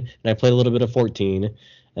 13, and I played a little bit of 14.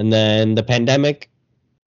 And then the pandemic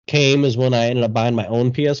came is when I ended up buying my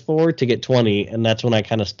own PS4 to get 20, and that's when I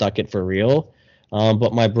kind of stuck it for real.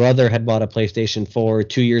 But my brother had bought a PlayStation 4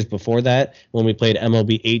 2 years before that when we played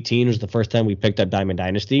MLB 18. It was the first time we picked up Diamond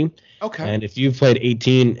Dynasty. Okay. And if you've played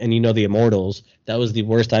 18 and you know the Immortals, that was the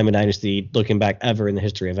worst Diamond Dynasty looking back ever in the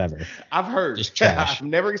history of ever. I've heard. Just trash. I've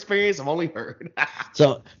never experienced. I've only heard.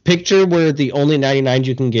 So picture where the only 99s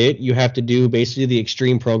you can get, you have to do basically the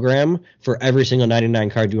extreme program for every single 99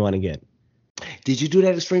 card you want to get. Did you do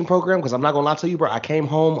that extreme program? Because I'm not gonna lie to you, bro. I came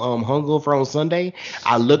home hungover on Sunday.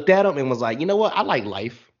 I looked at them and was like, you know what? I like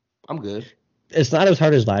life. I'm good. It's not as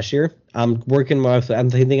hard as last year. I'm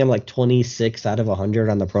thinking I'm like 26 out of 100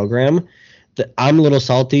 on the program. I'm a little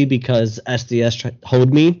salty because SDS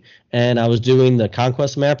hoed me, and I was doing the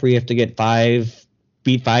conquest map where you have to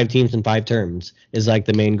beat 5 teams in 5 turns is like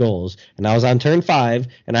the main goals. And I was on turn 5,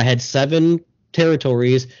 and I had 7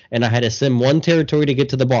 territories, and I had to sim 1 territory to get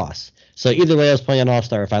to the boss. So either way, I was playing on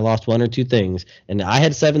All-Star if I lost 1 or 2 things. And I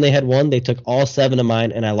had 7, they had 1. They took all 7 of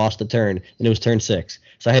mine, and I lost the turn, and it was turn 6.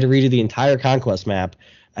 So I had to redo the entire conquest map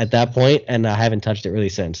at that point, and I haven't touched it really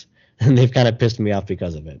since. And they've kind of pissed me off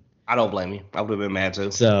because of it. I don't blame you. I would have been mad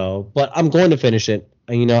too. So, but I'm going to finish it.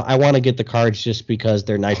 I want to get the cards just because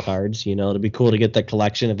they're nice cards. It'd be cool to get the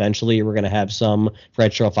collection. Eventually, we're going to have some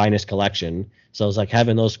Retro Finest collection. So it's like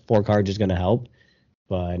having those 4 cards is going to help.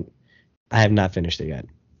 But I have not finished it yet.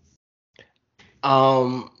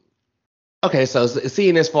 Okay, so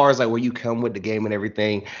seeing as far as like where you come with the game and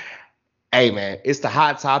everything, hey man, it's the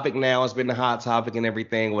hot topic now. It's been the hot topic and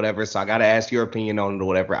everything, whatever. So I gotta ask your opinion on it or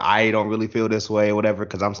whatever. I don't really feel this way or whatever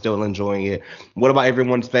because I'm still enjoying it. What about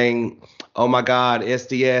everyone saying, oh my God,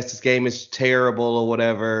 SDS, this game is terrible or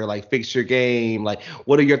whatever, like fix your game. Like,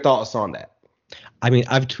 what are your thoughts on that? I mean,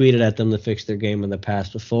 I've tweeted at them to fix their game in the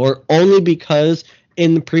past before, only because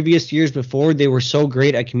in the previous years before, they were so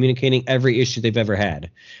great at communicating every issue they've ever had.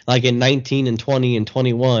 Like in 19 and 20 and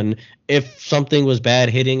 21, if something was bad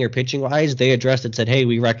hitting or pitching wise, they addressed it, said, hey,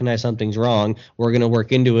 we recognize something's wrong. We're going to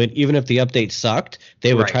work into it. Even if the update sucked,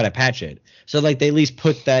 they would try to patch it. So like they at least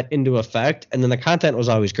put that into effect, and then the content was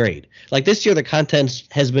always great. Like this year, the content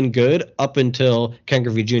has been good up until Ken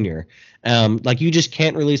Griffey Jr. Like you just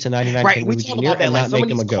can't release a 99 Ken Griffey Jr. and not make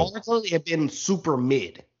him a GOAT. Cards have been super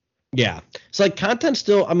mid. Yeah. So like content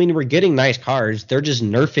still, I mean, we're getting nice cards. They're just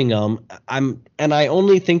nerfing them. And I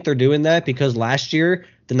only think they're doing that because last year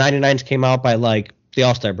the 99s came out by like the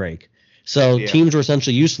All-Star break. So teams were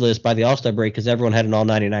essentially useless by the All-Star break because everyone had an all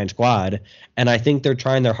 99 squad. And I think they're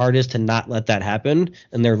trying their hardest to not let that happen.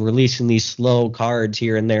 And they're releasing these slow cards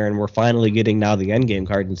here and there. And we're finally getting now the endgame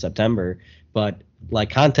cards in September. But like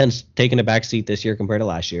content's taking a backseat this year compared to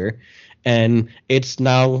last year. And it's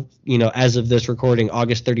now, as of this recording,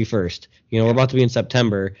 August 31st. We're about to be in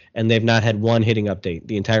September, and they've not had one hitting update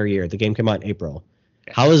the entire year. The game came out in April.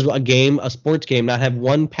 How is a sports game, not have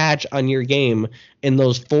one patch on your game in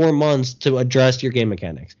those 4 months to address your game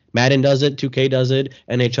mechanics? Madden does it, 2K does it,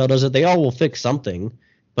 NHL does it. They all will fix something,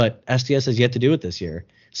 but SDS has yet to do it this year.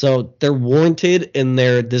 So they're warranted in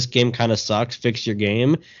their this game kind of sucks, fix your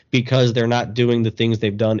game, because they're not doing the things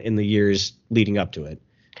they've done in the years leading up to it.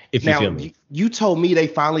 If you feel me. You told me they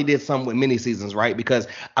finally did something with mini seasons, right? Because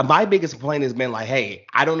my biggest complaint has been like, hey,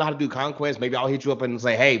 I don't know how to do Conquest. Maybe I'll hit you up and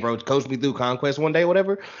say, hey, bro, coach me through Conquest one day,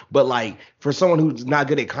 whatever. But like for someone who's not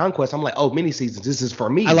good at Conquest, I'm like, oh, mini seasons, this is for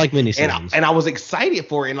me. I like mini seasons. And I was excited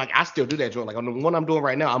for it. And like I still do that joint. Like on the one I'm doing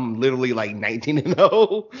right now, I'm literally like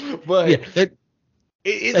 19-0. But yeah,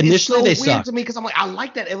 it's so weird to me because I'm like, I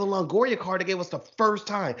like that Evan Longoria card they gave us the first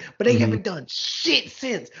time, but they haven't done shit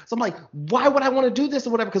since. So I'm like, why would I want to do this or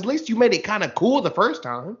whatever? Because at least you made it kind of cool the first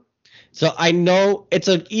time. So I know it's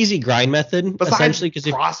an easy grind method. Besides essentially,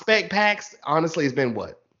 because prospect packs, honestly, it's been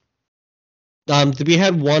what? We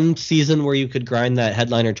had one season where you could grind that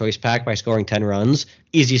headliner choice pack by scoring 10 runs.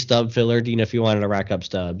 Easy stub filler, if you wanted to rack up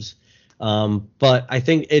stubs. But I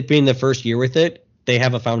think it being the first year with it, they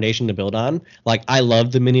have a foundation to build on. Like, I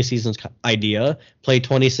love the mini seasons idea. Play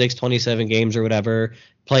 26, 27 games or whatever.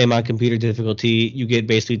 Play them on computer difficulty. You get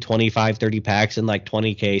basically 25, 30 packs and like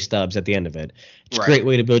 20K stubs at the end of it. It's a great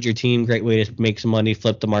way to build your team. Great way to make some money,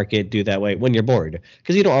 flip the market, do that way when you're bored.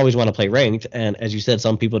 Because you don't always want to play ranked. And as you said,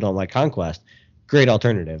 some people don't like Conquest. Great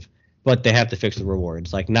alternative. But they have to fix the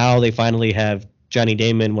rewards. Like, now they finally have Johnny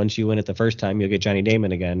Damon, once you win it the first time, you'll get Johnny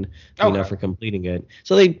Damon again, for completing it.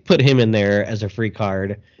 So they put him in there as a free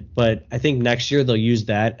card. But I think next year they'll use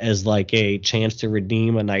that as like a chance to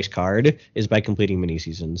redeem a nice card is by completing mini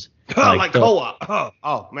seasons. Like co-op.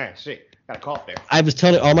 Oh man, shit. Got a cough there. I was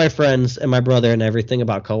telling all my friends and my brother and everything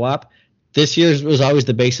about co-op. This year's was always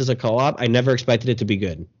the basis of co-op. I never expected it to be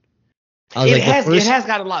good. It has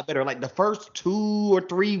got a lot better. Like the first 2 or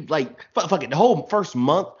 3, like fuck it, the whole first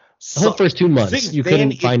month. The whole first 2 months, you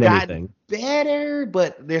couldn't find anything. Better,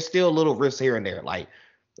 but there's still a little risks here and there. Like,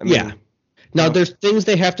 Now there's things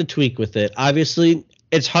they have to tweak with it. Obviously,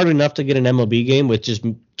 it's hard enough to get an MLB game with just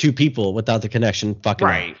 2 people without the connection fucking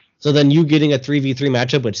right. up. So then you getting a 3v3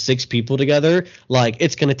 matchup with 6 people together, like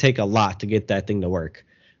it's gonna take a lot to get that thing to work.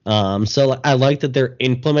 So I like that they're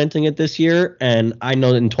implementing it this year, and I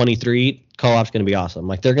know that in 23 co-op's going to be awesome.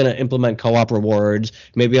 Like they're going to implement co-op rewards,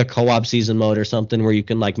 maybe a co-op season mode or something where you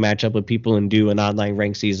can like match up with people and do an online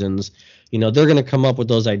rank seasons. They're going to come up with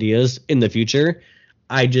those ideas in the future.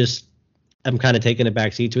 I'm kind of taking a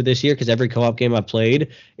back seat to it this year because every co-op game I've played,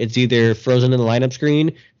 it's either frozen in the lineup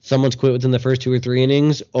screen, someone's quit within the first 2 or 3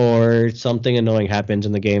 innings, or something annoying happens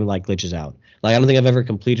and the game like glitches out. Like I don't think I've ever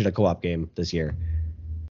completed a co-op game this year.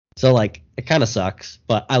 So, like, it kind of sucks,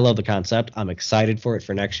 but I love the concept. I'm excited for it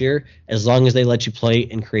for next year, as long as they let you play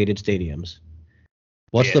in created stadiums.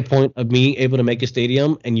 What's the point of me able to make a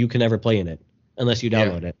stadium and you can never play in it unless you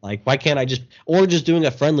download it? Like, why can't I just doing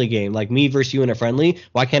a friendly game, like me versus you in a friendly,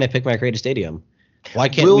 why can't I pick my created stadium? Why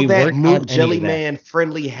can't we work on that Jellyman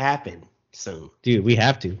friendly happen soon? Dude, we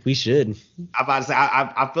have to. We should. I'm about to say,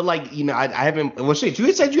 I feel like, I haven't, well, shit,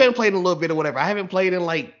 you said you hadn't played in a little bit or whatever. I haven't played in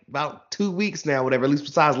like about 2 weeks now, whatever, at least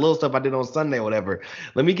besides little stuff I did on Sunday or whatever.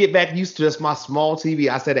 Let me get back used to just my small TV.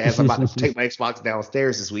 I said it as I'm about to take my Xbox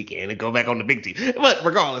downstairs this weekend and go back on the big TV. But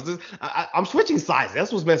regardless, I'm switching sizes.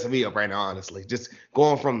 That's what's messing me up right now, honestly. Just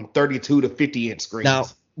going from 32 to 50-inch screens. Now,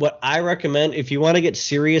 what I recommend, if you want to get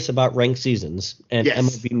serious about ranked seasons and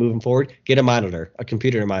MLB moving forward, get a monitor, a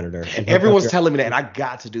computer monitor. Everyone's telling me that. I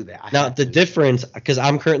got to do that. Now, the difference, because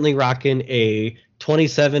I'm currently rocking a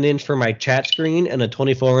 27-inch for my chat screen and a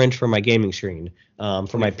 24-inch for my gaming screen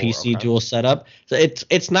for my PC dual setup. So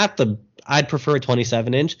it's not I'd prefer a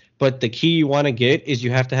 27-inch, but the key you want to get is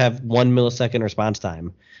you have to have 1 millisecond response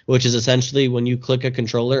time, which is essentially when you click a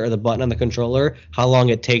controller or the button on the controller, how long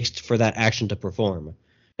it takes for that action to perform.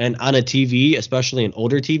 And on a TV, especially an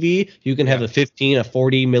older TV, you can have a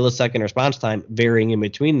 40 millisecond response time varying in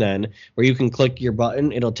between then, where you can click your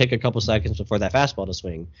button. It'll take a couple seconds before that fastball to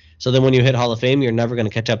swing. So then when you hit Hall of Fame, you're never going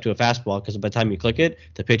to catch up to a fastball because by the time you click it,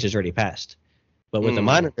 the pitch is already passed. But with a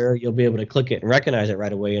monitor, you'll be able to click it and recognize it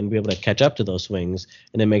right away and be able to catch up to those swings,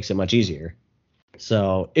 and it makes it much easier.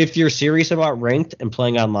 So if you're serious about ranked and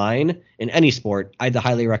playing online in any sport, I'd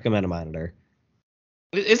highly recommend a monitor.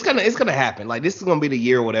 It's gonna happen. Like this is gonna be the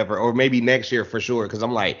year or whatever, or maybe next year for sure. Because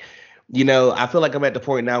I'm like, I feel like I'm at the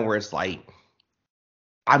point now where it's like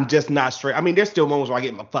I'm just not straight. I mean, there's still moments where I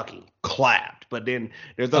get my fucking clapped, but then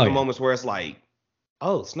there's other moments where it's like,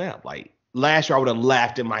 oh snap! Like last year I would have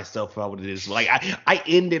laughed at myself if I would have did this. Like I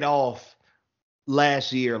ended off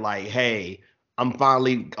last year like, hey, I'm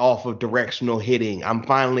finally off of directional hitting. I'm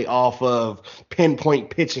finally off of pinpoint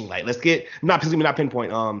pitching. Like, let's get not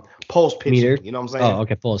pinpoint, pulse pitching. Meter? You know what I'm saying? Oh,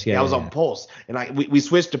 okay, pulse. Yeah, I was on pulse, and we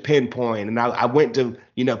switched to pinpoint, and I went to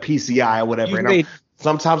PCI or whatever. And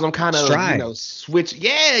sometimes I'm kind of switch.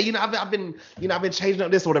 Yeah, I've been changing up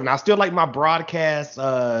this or whatever. And I still like my broadcast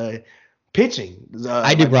pitching.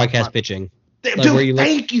 I do broadcast pitching. Dude,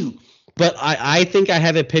 thank you. But I think I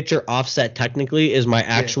have a pitcher offset technically is my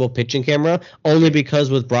actual pitching camera, only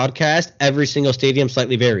because with broadcast, every single stadium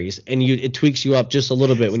slightly varies, and it tweaks you up just a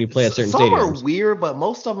little bit when you play at certain stadiums. Some are weird, but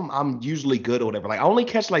most of them I'm usually good or whatever. Like I only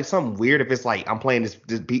catch like something weird if it's like I'm playing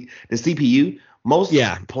the CPU. Most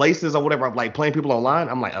places or whatever, I'm like playing people online.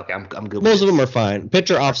 I'm like, okay, I'm good. Most of them are fine.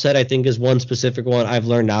 Pitcher offset, I think, is one specific one I've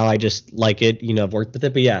learned now. I just like it. I've worked with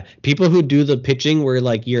it. But yeah, people who do the pitching where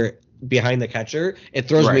like you're behind the catcher, it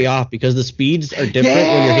throws me off because the speeds are different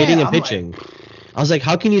when you're hitting and pitching. I was like,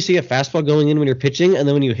 how can you see a fastball going in when you're pitching, and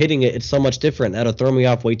then when you're hitting it, it's so much different? That'll throw me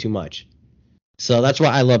off way too much. So that's why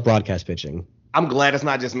I love broadcast pitching. I'm glad it's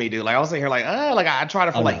not just me, dude. Like I was sitting here like I tried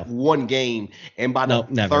it for one game, and by the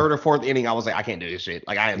third or fourth inning, I was like, I can't do this shit.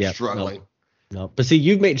 Like I am struggling. No, but see,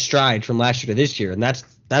 you've made strides from last year to this year, and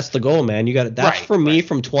that's the goal, man. You got it. That's for me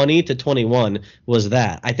from 20 to 21 was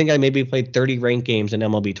that. I think I maybe played 30 ranked games in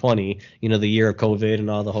MLB 20. The year of COVID and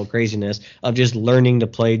all the whole craziness of just learning to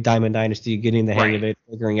play Diamond Dynasty, getting the hang of it,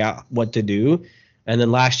 figuring out what to do, and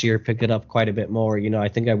then last year picked it up quite a bit more. I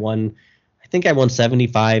think I won think I won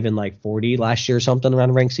 75 and like 40 last year or something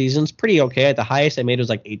around ranked seasons. Pretty okay. At the highest I made was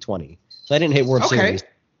like 820. So I didn't hit World Series.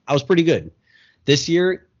 I was pretty good. This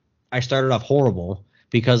year I started off horrible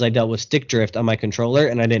because I dealt with stick drift on my controller,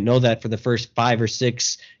 and I didn't know that for the first 5 or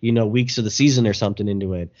 6, weeks of the season or something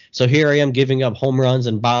into it. So here I am giving up home runs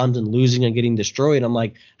and bombs and losing and getting destroyed. I'm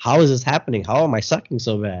like, how is this happening? How am I sucking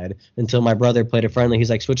so bad? Until my brother played a friendly. He's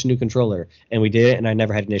like, switch a new controller. And we did it, and I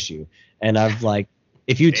never had an issue. And I've like,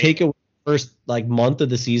 if you take away the first like month of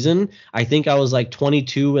the season, I think I was like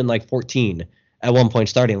 22 and like 14 at one point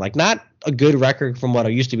starting. Like not a good record from what I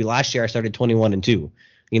used to be. Last year I started 21 and 2.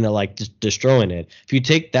 Like just destroying it. If you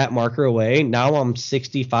take that marker away, now I'm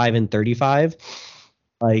 65 and 35.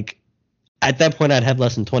 Like at that point, I'd have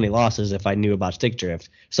less than 20 losses if I knew about stick drift.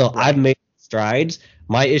 So right. I've made strides.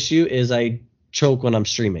 My issue is I choke when I'm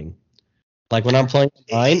streaming. Like when I'm playing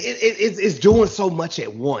online, it's doing so much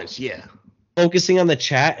at once. Yeah. Focusing on the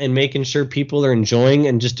chat and making sure people are enjoying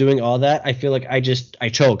and just doing all that, I feel like I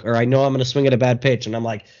choke, or I know I'm going to swing at a bad pitch, and I'm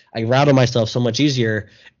like, I rattle myself so much easier.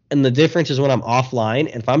 And the difference is when I'm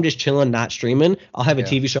offline, and if I'm just chilling, not streaming, I'll have a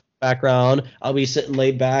TV show in the background. I'll be sitting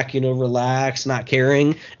laid back, relaxed, not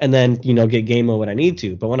caring, and then, get game mode when I need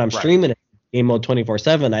to. But when I'm streaming game mode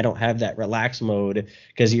 24/7, I don't have that relax mode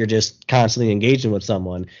because you're just constantly engaging with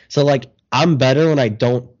someone. So, like, I'm better when I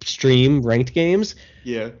don't stream ranked games.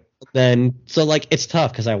 Yeah. So, like, it's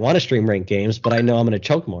tough because I want to stream ranked games, but I know I'm going to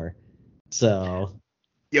choke more. So...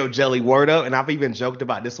 Yo, Jelly, word up, and I've even joked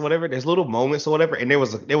about this or whatever. There's little moments or whatever, and there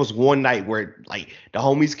was one night where like the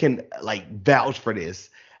homies can like vouch for this.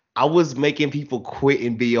 I was making people quit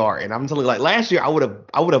in VR, and I'm telling you, like last year, I would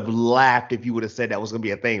have laughed if you would have said that was gonna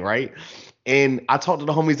be a thing, right? And I talked to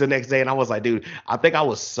the homies the next day, and I was like, dude, I think I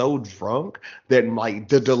was so drunk that like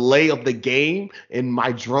the delay of the game and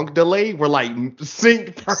my drunk delay were like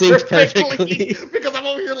synced perfectly. Because I'm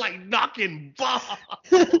over here like knocking balls.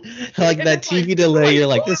 Like and that TV like, delay, like, you're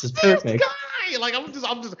like, this is perfect. Guy? Like I'm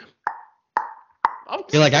just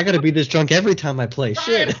you're like, I gotta be this drunk every time I play.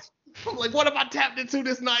 Shit. I'm like, what have I tapped into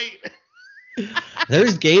this night?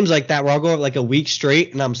 There's games like that where I'll go like a week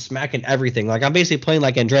straight and I'm smacking everything. Like I'm basically playing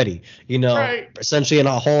like Andretti, essentially a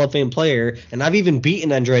Hall of Fame player. And I've even beaten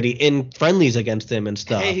Andretti in friendlies against him and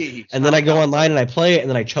stuff. And then I go online and I play it and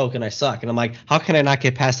then I choke and I suck. And I'm like, how can I not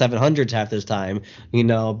get past 700s half this time?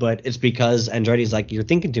 But it's because Andretti's like, you're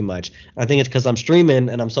thinking too much. I think it's because I'm streaming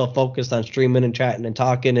and I'm so focused on streaming and chatting and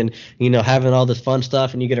talking and, having all this fun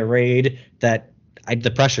stuff, and you get a raid that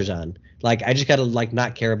the pressure's on. Like I just got to like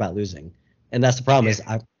not care about losing. And that's the problem is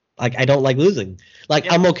I don't like losing.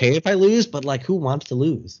 Like I'm okay if I lose, but like who wants to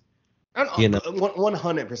lose?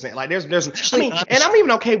 100%. Like there's and I'm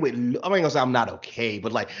even okay with. I'm not gonna say I'm not okay,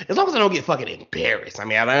 but like as long as I don't get fucking embarrassed. I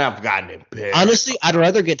mean, I've gotten embarrassed. Honestly, I'd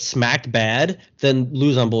rather get smacked bad than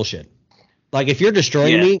lose on bullshit. Like if you're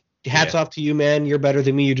destroying me, hats off to you, man. You're better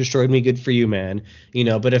than me. You destroyed me. Good for you, man.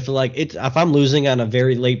 But if I'm losing on a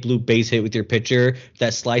very late blue base hit with your pitcher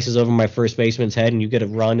that slices over my first baseman's head and you get a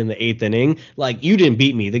run in the 8th inning, like you didn't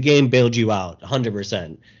beat me. The game bailed you out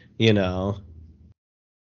 100%,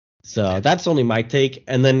 So that's only my take.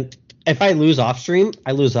 And then if I lose off stream,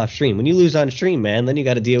 I lose off stream. When you lose on stream, man, then you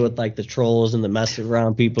got to deal with like the trolls and the mess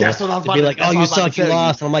around people. That's what I was about to be like, oh, you suck, you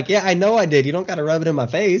lost. And I'm like, yeah, I know I did. You don't got to rub it in my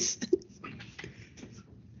face.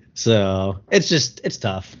 So it's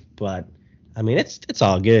tough, but I mean, it's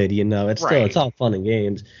all good, it's all fun and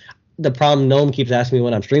games. The problem, Gnome keeps asking me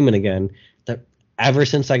when I'm streaming again, that ever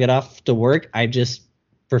since I get off to work, I just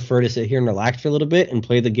prefer to sit here and relax for a little bit and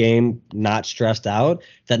play the game, not stressed out.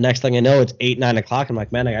 That next thing I know, it's 8-9 o'clock. I'm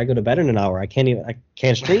like, man, I gotta go to bed in an hour. I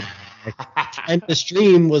can't stream. And the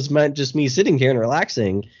stream was meant just me sitting here and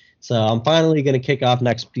relaxing. So I'm finally gonna kick off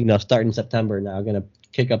next, starting September now. I'm gonna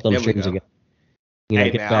kick up them streams again. Hey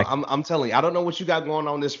man, I'm telling you, I don't know what you got going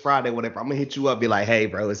on this Friday, whatever. I'm gonna hit you up, be like, hey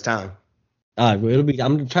bro, it's time. I'm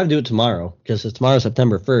gonna try to do it tomorrow because it's tomorrow,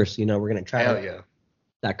 September 1st. We're gonna try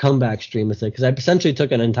that comeback stream with it because I essentially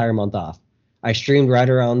took an entire month off. I streamed right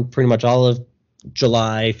around pretty much all of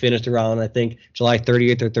July, finished around I think July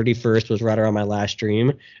 30th or 31st was right around my last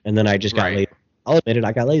stream, and then I just got lazy. I'll admit it,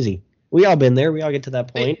 I got lazy. We all been there. We all get to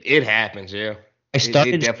that point. It happens, yeah. It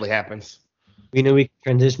definitely happens. We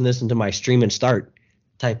transition this into my stream and start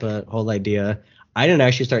type of whole idea. I didn't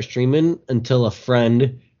actually start streaming until a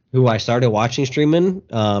friend who I started watching streaming.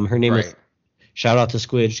 Her name is, shout out to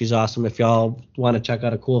Squid. She's awesome. If y'all want to check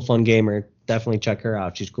out a cool, fun gamer, definitely check her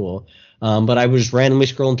out. She's cool. But I was randomly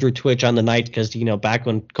scrolling through Twitch on the night because, back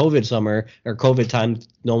when COVID summer or COVID time,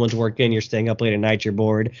 no one's working, you're staying up late at night, you're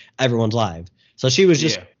bored, everyone's live. So she was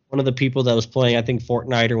just one of the people that was playing, I think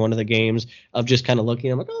Fortnite or one of the games, of just kind of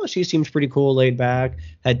looking. I'm like, oh, she seems pretty cool, laid back.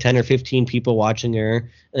 Had 10 or 15 people watching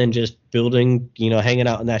her, and just building, hanging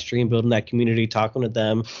out in that stream, building that community, talking with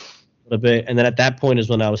them a little bit. And then at that point is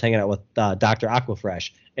when I was hanging out with Dr.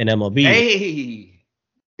 Aquafresh in MLB. Hey.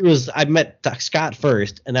 I met Scott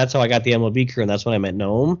first, and that's how I got the MLB crew, and that's when I met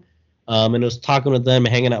Gnome. And it was talking with them,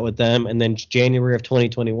 hanging out with them, and then January of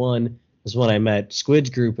 2021 is when I met Squid's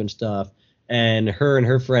group and stuff. And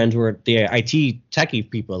her friends were the IT techie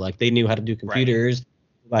people. Like, they knew how to do computers,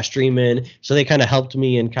 by streaming. So they kind of helped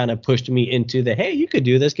me and kind of pushed me into the, hey, you could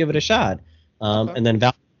do this, give it a shot. And then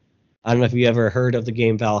I don't know if you ever heard of the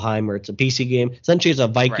game Valheim, or it's a PC game. Essentially, it's a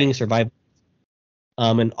Viking survival.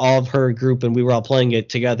 And all of her group, and we were all playing it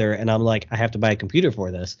together. And I'm like, I have to buy a computer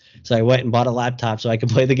for this. So I went and bought a laptop so I could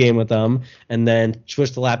play the game with them, and then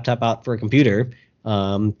switched the laptop out for a computer.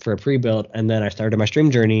 For a pre-built, and then I started my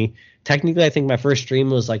stream journey. Technically, I think my first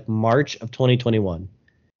stream was like March of 2021.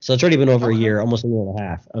 So it's already been over a year, almost a year and a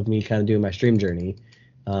half of me kind of doing my stream journey.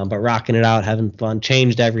 But rocking it out, having fun,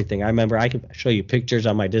 changed everything. I remember I could show you pictures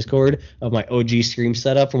on my Discord of my OG stream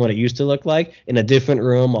setup from what it used to look like in a different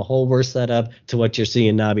room, a whole worse setup to what you're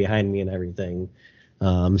seeing now behind me and everything.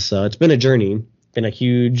 So it's been a journey, been a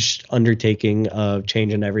huge undertaking of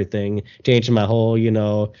changing everything, changing my whole,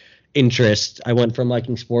 interest. I went from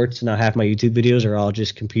liking sports to now half my YouTube videos are all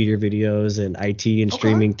just computer videos and IT and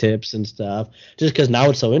streaming tips and stuff, just because now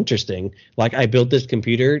it's so interesting. Like, I built this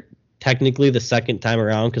computer technically the second time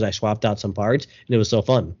around because I swapped out some parts, and it was so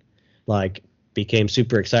fun. Like, became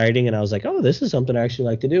super exciting, and I was like, oh, this is something I actually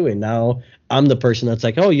like to do. And now I'm the person that's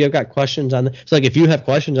like, oh, you've got questions on so like, if you have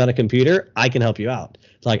questions on a computer, I can help you out.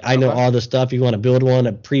 It's like, I know all the stuff. You want to build one,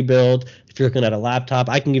 a pre-build. If you're looking at a laptop,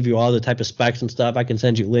 I can give you all the type of specs and stuff. I can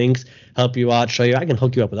send you links, help you out, show you. I can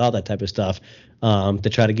hook you up with all that type of stuff to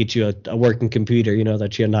try to get you a working computer,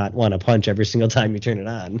 that you'll not want to punch every single time you turn it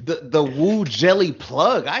on. The Woo Jelly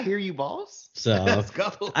plug. I hear you, boss. So let's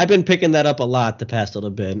go. I've been picking that up a lot the past little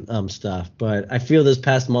bit stuff, but I feel this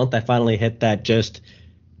past month I finally hit that just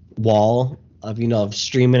wall of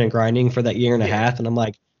streaming and grinding for that year and a half, and I'm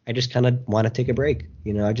like, I just kind of want to take a break.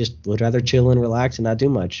 I just would rather chill and relax and not do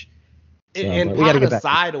much. So, and put it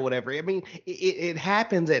aside or whatever. I mean, it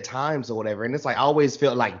happens at times or whatever, and it's like, I always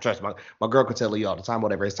feel like, trust my girl could tell you all the time,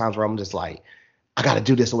 whatever. It's times where I'm just like, I got to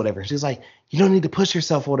do this or whatever. She's like, you don't need to push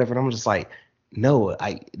yourself or whatever. And I'm just like, no,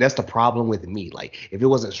 that's the problem with me. Like, if it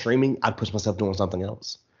wasn't streaming, I'd push myself doing something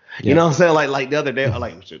else. You know what I'm saying? Like the other day,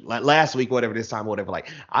 like last week, whatever, this time, whatever.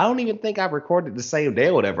 Like, I don't even think I recorded the same day,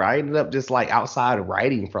 or whatever. I ended up just like outside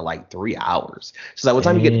writing for like 3 hours. She's like, what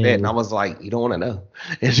time you get to bed? And I was like, you don't want to know.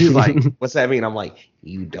 And she's like, what's that mean? I'm like,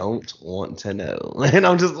 you don't want to know. And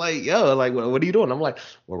I'm just like, yo, like, what are you doing? I'm like,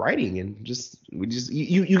 we're writing, and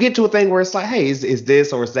you get to a thing where it's like, hey, is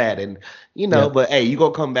this or is that? And but hey, you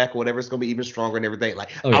gonna come back or whatever. It's gonna be even stronger and everything. Like,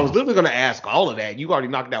 I was literally gonna ask all of that. You already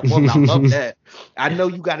knocked out one. I love that. I know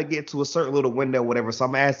you got to get to a certain little window, or whatever. So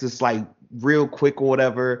I'm gonna ask this like real quick or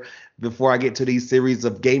whatever before I get to these series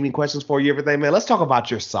of gaming questions for you. Everything, man. Let's talk about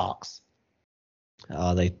your socks.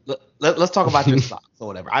 Let's talk about your socks or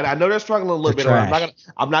whatever. I know they're struggling a little bit.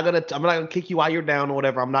 I'm not gonna kick you while you're down or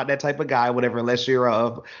whatever. I'm not that type of guy, whatever. Unless you're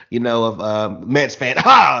of Mets fan.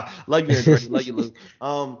 Love you, love you,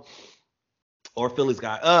 Lou. Or Phillies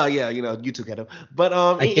guy. You took at him. But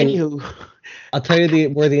anywho, I'll tell you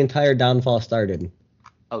where the entire downfall started.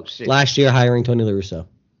 Oh shit! Last year, hiring Tony La Russa.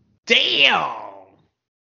 Damn.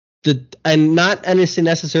 And not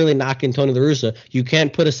necessarily knocking Tony La Russa. You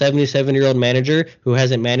can't put a 77-year-old manager who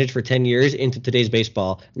hasn't managed for 10 years into today's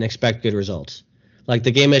baseball and expect good results. Like,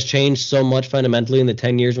 the game has changed so much fundamentally in the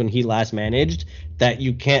 10 years when he last managed that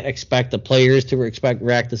you can't expect the players to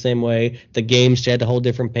react the same way. The game's at a whole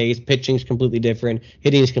different pace. Pitching's completely different.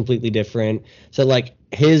 Hitting's completely different. So, like,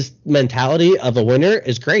 his mentality of a winner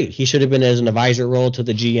is great. He should have been as an advisor role to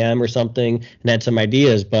the GM or something and had some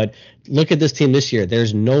ideas. But look at this team this year.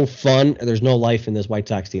 There's no fun. There's no life in this White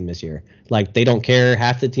Sox team this year. Like, they don't care.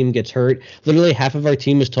 Half the team gets hurt. Literally, half of our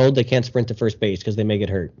team is told they can't sprint to first base because they may get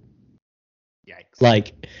hurt. Yikes.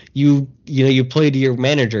 Like, you play to your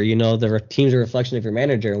manager. The team's a reflection of your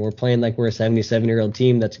manager, and we're playing like we're a 77-year-old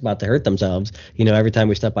team that's about to hurt themselves, every time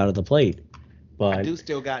we step out of the plate. But I do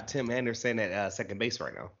still got Tim Anderson at second base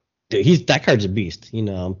right now. Dude, that card's a beast.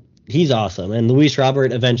 He's awesome. And Luis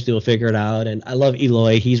Robert eventually will figure it out. And I love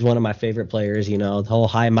Eloy. He's one of my favorite players. The whole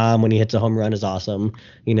high mom when he hits a home run is awesome.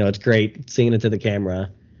 It's great seeing it to the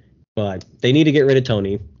camera. But they need to get rid of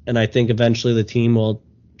Tony. And I think eventually the team will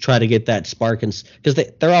try to get that spark, and because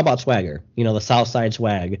they're all about swagger. The South Side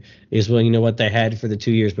swag is what they had for the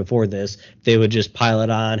 2 years before this. They would just pile it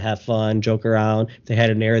on, have fun, joke around. If they had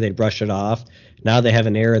an error, they'd brush it off. Now they have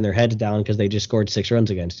an error and their heads down because they just scored 6 runs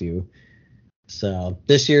against you. So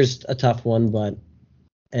this year's a tough one, but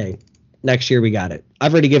hey, next year we got it.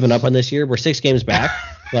 I've already given up on this year. We're 6 games back,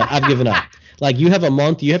 but I've given up. Like, you have a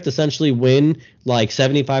month, you have to essentially win like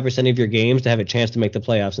 75% of your games to have a chance to make the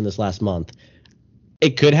playoffs in this last month.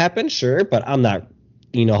 It could happen, sure, but I'm not,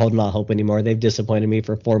 holding out hope anymore. They've disappointed me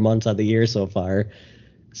for 4 months of the year so far.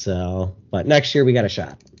 So, but next year we got a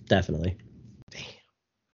shot, definitely.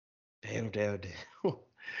 Damn.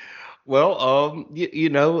 Well,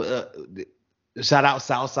 shout out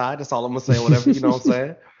Southside. That's all I'm gonna say. Whatever, you know what I'm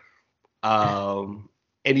saying.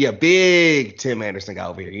 And yeah, big Tim Anderson guy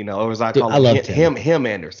over here. Or as I call him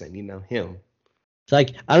Anderson. Him. It's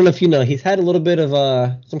like, I don't know if he's had a little bit of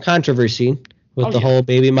some controversy with the whole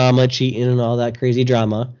baby mama cheating and all that crazy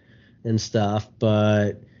drama and stuff,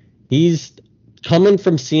 but he's coming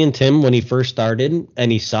from seeing Tim when he first started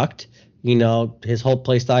and he sucked. His whole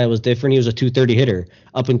play style was different. He was a 230 hitter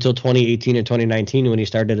up until 2018 and 2019 when he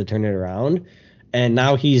started to turn it around. And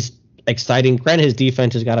now he's exciting. Granted, his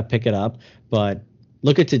defense has got to pick it up, but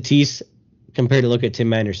look at Tatis compared to look at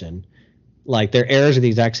Tim Anderson. Like, their errors are the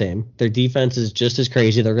exact same. Their defense is just as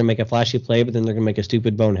crazy. They're going to make a flashy play, but then they're going to make a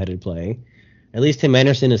stupid boneheaded play. At least Tim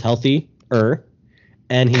Anderson is healthier,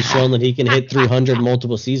 and he's shown that he can hit 300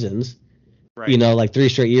 multiple seasons. Right. Like 3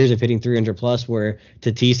 straight years of hitting 300 plus, where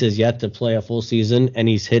Tatis is yet to play a full season and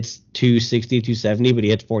he hits 260, 270, but he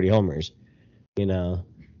hits 40 homers.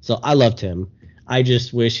 So I loved him. I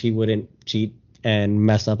just wish he wouldn't cheat and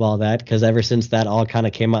mess up all that, because ever since that all kind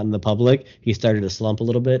of came out in the public, he started to slump a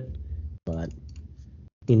little bit. But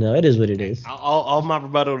it is what it is. All my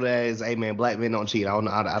rebuttal to that is, hey man, black men don't cheat. I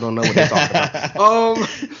don't know what they're talking about.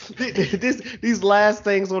 These last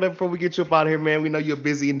things, whatever, before we get you up out of here, man. We know you're a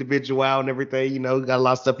busy individual and everything. You got a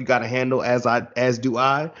lot of stuff you got to handle, as do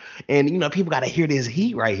I. And people got to hear this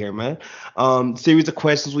heat right here, man. Series of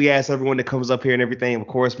questions we ask everyone that comes up here and everything. Of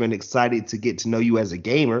course, man, excited to get to know you as a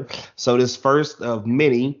gamer. So this first of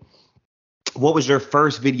many, what was your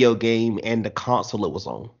first video game and the console it was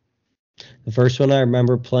on? The first one I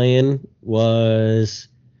remember playing was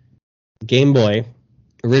Game Boy,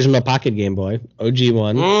 original Pocket Game Boy, OG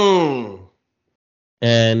one.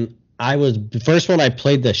 And the first one I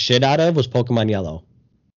played the shit out of was Pokemon Yellow.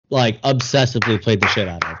 Like, obsessively played the shit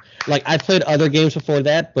out of. Like, I played other games before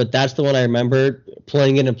that, but that's the one I remember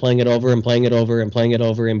playing it and playing it over and playing it over and playing it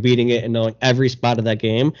over and beating it and knowing every spot of that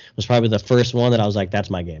game was probably the first one that I was like,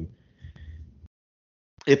 that's my game.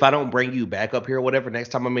 If I don't bring you back up here or whatever, next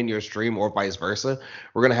time I'm in your stream or vice versa,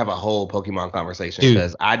 we're going to have a whole Pokemon conversation,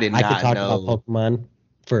 because I could talk about Pokemon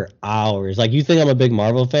for hours. Like, you think I'm a big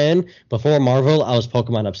Marvel fan? Before Marvel, I was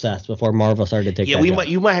Pokemon obsessed. Before Marvel started to take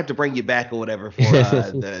you might have to bring you back or whatever for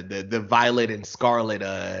the Violet and Scarlet.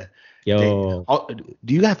 Yo.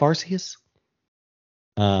 Do you have Arceus?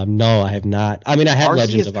 No, I have not. I mean, I have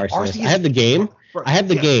Legends of Arceus. I have the game. Bro, I have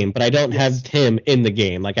the game, but I don't have him in the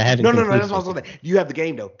game. Like, I haven't. No. That's what I was saying. You have the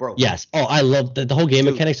game though, bro. Yes. Oh, I love the whole game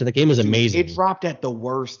mechanics of the game is amazing. It dropped at the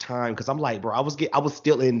worst time because I'm like, bro, I was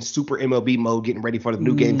still in super MLB mode, getting ready for the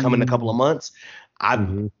new game coming in a couple of months.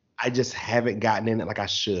 I just haven't gotten in it like I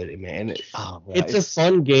should, man. It's a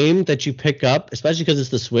fun game that you pick up, especially because it's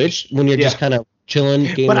the Switch when you're just kind of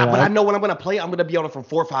chilling. But I know when I'm gonna play, I'm gonna be on it for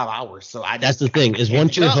 4 or 5 hours. So that's the thing is,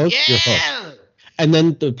 once you're hooked, you're hooked. And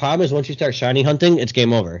then the problem is, once you start shiny hunting, it's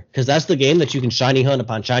game over. Because that's the game that you can shiny hunt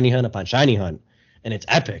upon shiny hunt upon shiny hunt. And it's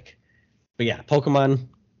epic. But yeah, Pokemon,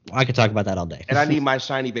 I could talk about that all day. And I need my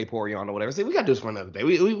shiny Vaporeon or whatever. See, we got to do this for another day.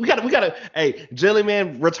 We gotta, hey,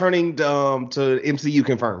 Jellyman returning to MCU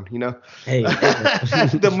confirmed, Hey.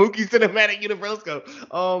 The Mookie Cinematic Universe go.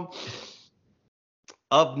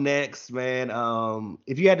 Up next, man,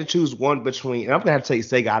 if you had to choose one between, and I'm gonna have to take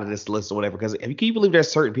Sega out of this list or whatever, because can you believe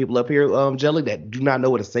there's certain people up here, Jelly, that do not know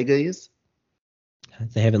what a Sega is?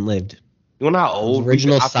 They haven't lived. You know how old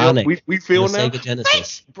original Sonic? We feel now. Sega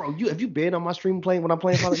Genesis. Bro, have you been on my stream playing when I'm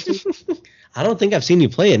playing Sonic 2? I don't think I've seen you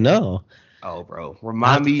play it. No. Oh, bro,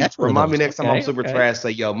 remind me next time I'm super trash. Say,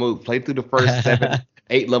 yo, Mook, play through the first 7,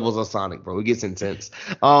 8 levels of Sonic, bro. It gets intense.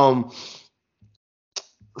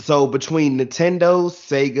 So between Nintendo,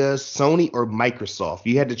 Sega, Sony, or Microsoft,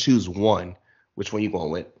 you had to choose one. Which one you going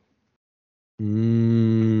with?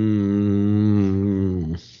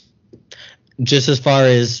 Just as far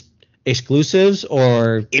as exclusives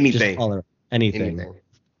or anything? Anything.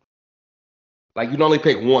 Like, you can only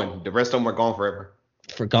pick one. The rest of them are gone forever.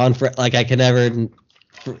 Like, I can never.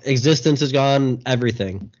 Existence is gone.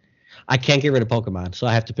 Everything. I can't get rid of Pokemon, so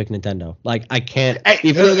I have to pick Nintendo. Like I can't, Hey,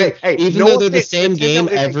 even though they're, no the offense, same Nintendo game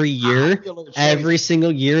is a every year, popular choice. every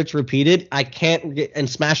single year it's repeated. I can't get and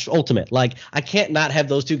Smash Ultimate. Like I can't not have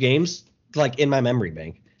those two games like in my memory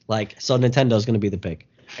bank. Like so, Nintendo's gonna be the pick.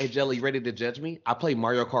 Hey, Jelly, you ready to judge me? I played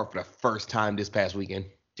Mario Kart for the first time this past weekend.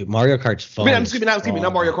 Dude, Mario Kart's fun. Excuse me,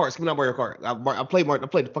 not Mario Kart. Not Mario Kart. I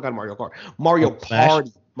played the fuck out of Mario Kart. Mario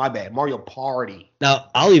Party. My bad. Mario Party. Now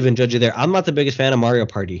I'll even judge you there. I'm not the biggest fan of Mario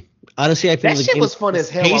Party. Honestly, I feel that the shit game was fun as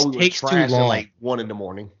hell while we were takes too trashing long. like 1 in the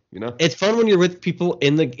morning. You know, it's fun when you're with people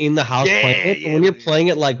in the house playing it. But when you're playing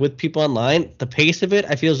it like with people online, the pace of it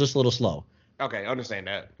I feel is just a little slow. Okay, I understand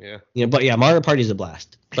that. Yeah. Yeah, but yeah, Mario Party is a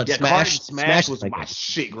blast. But yeah, Smash was my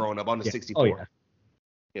shit growing up on the 64. Oh yeah.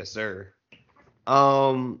 Yes, sir.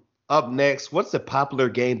 Up next, what's a popular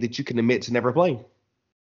game that you can admit to never playing?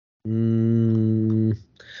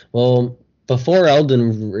 Well, before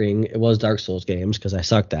Elden Ring, it was Dark Souls games because I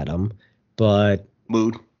sucked at them. But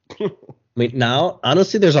mood. I mean, now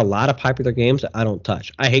honestly, there's a lot of popular games that I don't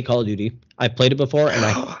touch. I hate Call of Duty. I played it before, and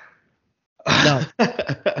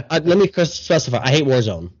let me specify. I hate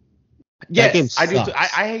Warzone. Yes, I do too.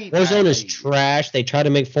 I hate Warzone is trash. They try to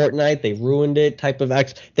make Fortnite. They ruined it.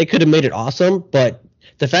 They could have made it awesome, but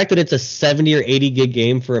the fact that it's a 70 or 80 gig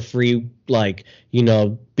game for a free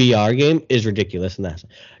BR game is ridiculous. And that's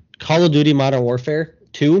Call of Duty Modern Warfare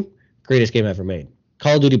 2, greatest game ever made.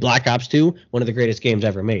 Call of Duty Black Ops 2, one of the greatest games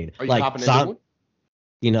ever made. Are you copping a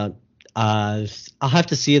new one? I'll have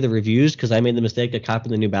to see the reviews because I made the mistake of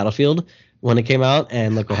copying the new Battlefield when it came out,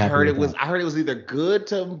 and look what happened. I heard it was either good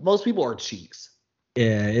to most people or cheeks.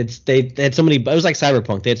 Yeah, they had so many. It was like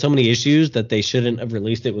Cyberpunk. They had so many issues that they shouldn't have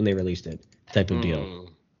released it when they released it. Type of deal.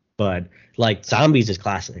 But like Zombies is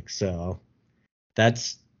classic, so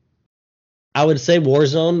that's. I would say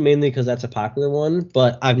Warzone mainly because that's a popular one,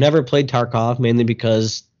 but I've never played Tarkov mainly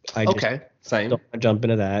because I just same. don't want to jump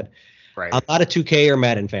into that. Right. I'm not a 2K or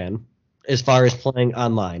Madden fan as far as playing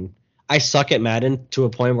online. I suck at Madden to a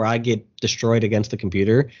point where I get destroyed against the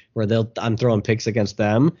computer, where I'm throwing picks against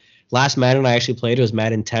them. Last Madden I actually played was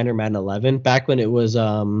Madden 10 or Madden 11, back when it was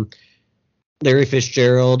Larry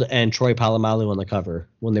Fitzgerald and Troy Polamalu on the cover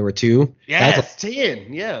when they were two. Yeah, that's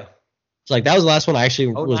 10. Yeah. It's like that was the last one I actually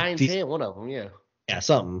was 10, one of them. Yeah. Yeah,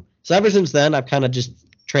 something. So ever since then, I've kind of just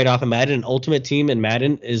trade off of Madden. And Ultimate Team in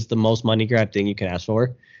Madden is the most money grab thing you can ask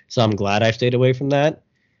for. So I'm glad I've stayed away from that.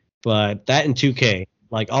 But that and 2K,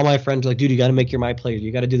 like all my friends are like, dude, you got to make your my player.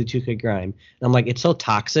 You got to do the 2K grind. And I'm like, it's so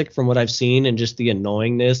toxic from what I've seen and just the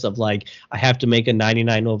annoyingness of like, I have to make a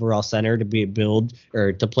 99 overall center to be a build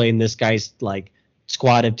or to play in this guy's like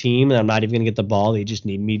squad of team. And I'm not even going to get the ball. They just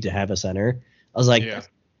need me to have a center. I was like, that's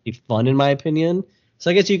fun in my opinion. So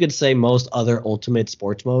I guess you could say most other ultimate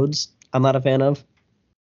sports modes I'm not a fan of.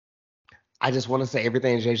 I just want to say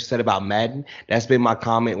everything Jay said about Madden. That's been my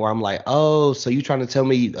comment where I'm like, oh, so you trying to tell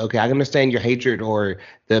me, okay, I understand your hatred or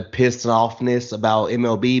the pissed offness about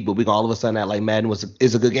MLB, but we can all of a sudden act like Madden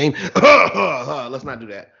is a good game. Let's not do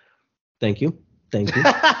that. Thank you.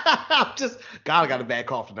 I got a bad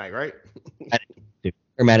cough tonight, right?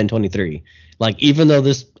 Or Madden 23. Like, even though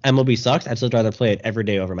this MLB sucks, I'd still rather play it every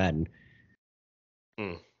day over Madden.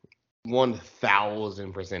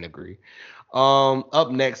 1000% agree.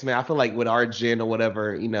 Up next, man, I feel like with our gen or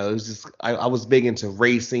whatever, it was just I was big into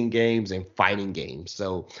racing games and fighting games.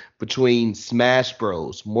 So between Smash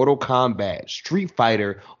Bros, Mortal Kombat, Street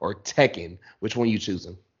Fighter, or Tekken, which one you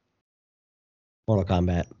choosing? Mortal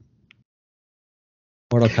Kombat.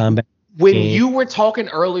 When you were talking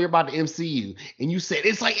earlier about the MCU and you said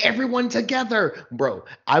it's like everyone together, bro,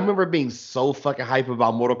 I remember being so fucking hype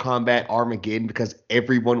about Mortal Kombat Armageddon because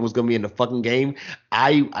everyone was gonna be in the fucking game.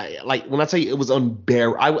 I like when I tell you it was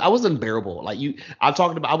unbearable. I was unbearable. Like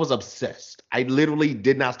I was obsessed. I literally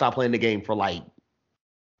did not stop playing the game for like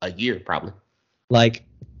a year, probably. Like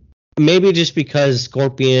maybe just because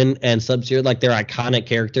Scorpion and Sub-Zero, like they're iconic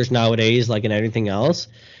characters nowadays, like in everything else,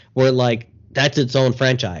 where like that's its own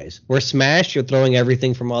franchise. Where Smash, you're throwing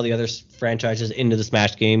everything from all the other franchises into the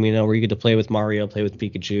Smash game, where you get to play with Mario, play with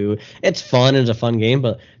Pikachu. It's fun. It's a fun game,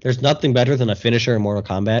 but there's nothing better than a finisher in Mortal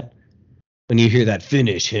Kombat. When you hear that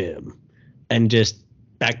finish him and just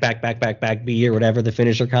back, B or whatever the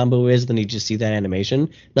finisher combo is, then you just see that animation.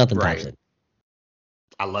 Nothing tops it.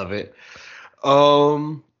 I love it.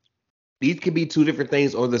 These could be two different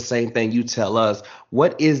things or the same thing. You tell us,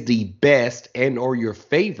 what is the best and or your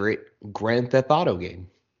favorite Grand Theft Auto game?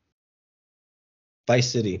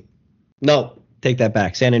 Vice City. No, take that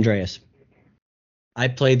back. San Andreas. I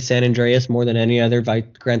played San Andreas more than any other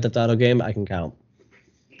Grand Theft Auto game I can count.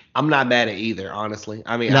 I'm not mad at either, honestly.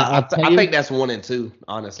 I mean, I think that's 1 and 2,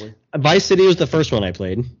 honestly. Vice City was the first one I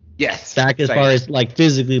played. Yes. Back as same. far as like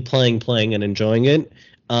physically playing and enjoying it.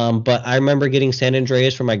 But I remember getting San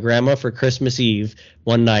Andreas from my grandma for Christmas Eve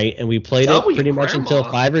one night, and we played it W pretty much until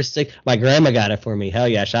grandma. 5 or 6. My grandma got it for me. Hell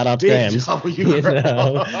yeah! Shout out to Big Grams. W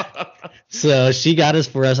grandma. So she got us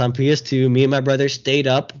for us on PS2. Me and my brother stayed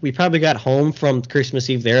up. We probably got home from Christmas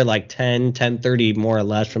Eve there like 10:30 more or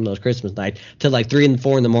less from those Christmas nights to like 3 and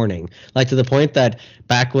 4 in the morning. Like to the point that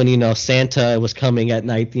back when, Santa was coming at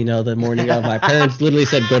night, the morning of, my parents literally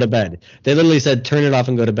said, go to bed. They literally said, turn it off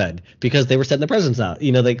and go to bed because they were setting the presents out.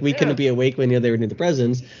 Like we couldn't be awake when they were doing the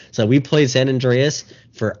presents. So we played San Andreas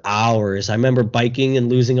for hours. I remember biking and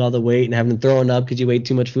losing all the weight and having to throw up because you ate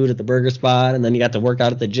too much food at the burger spot, and then you got to work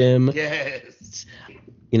out at the gym. Yes.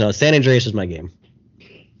 San Andreas was my game.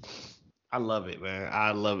 I love it, man.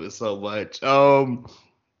 I love it so much.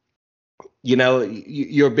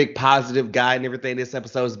 You're a big positive guy and everything. This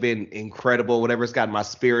episode has been incredible. Whatever, it's got my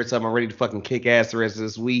spirits up. I'm ready to fucking kick ass the rest of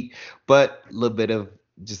this week. But a little bit of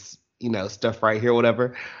just, stuff right here,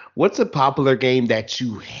 whatever. What's a popular game that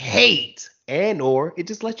you hate and or it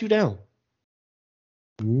just let you down?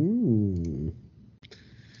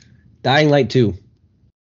 Dying Light 2.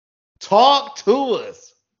 Talk to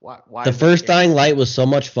us. Why the first Dying Light was so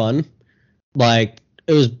much fun. Like,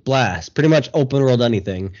 it was blast. Pretty much open world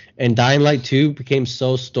anything. And Dying Light 2 became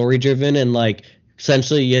so story driven and like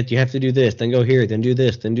essentially you have to do this, then go here, then do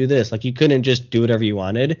this, then do this. Like you couldn't just do whatever you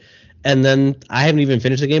wanted. And then I haven't even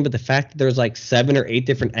finished the game, but the fact that there's like 7 or 8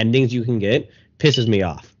 different endings you can get pisses me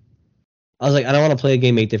off. I was like, I don't want to play a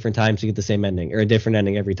game 8 different times to get the same ending or a different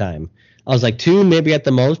ending every time. I was like 2 maybe at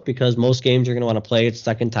the most because most games you're going to want to play it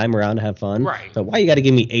second time around to have fun. Right. But why you got to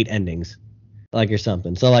give me 8 endings? Like or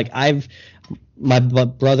something. So like my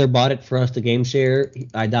brother bought it for us to game share.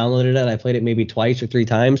 I downloaded it. I played it maybe twice or 3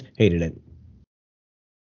 times. Hated it.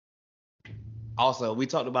 Also, we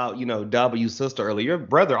talked about, W sister earlier. Your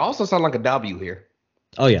brother also sounds like a W here.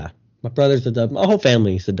 Oh yeah. My brother's a W. My whole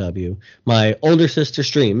family's a W. My older sister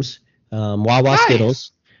streams Wawa Nice.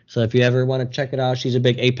 Skittles. So if you ever want to check it out, she's a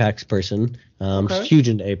big Apex person. Okay. She's huge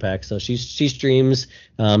into Apex. So she streams.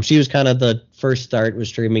 She was kind of the first start with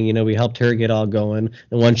streaming. We helped her get all going.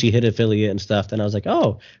 And once she hit affiliate and stuff, then I was like,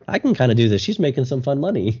 oh, I can kind of do this. She's making some fun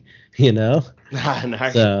money,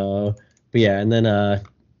 Nice. So, but yeah. And then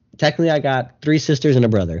technically I got 3 sisters and a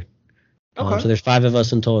brother. Okay. So there's 5 of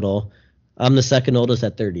us in total. I'm the second oldest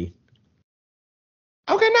at 30.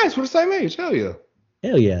 Okay, nice. We're the same age. Hell yeah.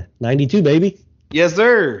 Hell yeah. 92, baby. Yes,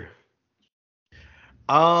 sir.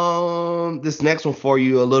 This next one for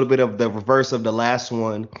you, a little bit of the reverse of the last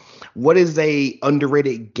one. What is a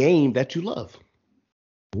underrated game that you love?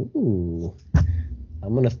 Ooh.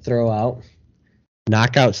 I'm going to throw out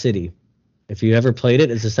Knockout City. If you ever played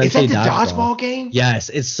it, it's essentially Is that the dodgeball. dodgeball game? Yes,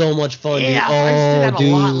 it's so much fun. Yeah, dude. I used to do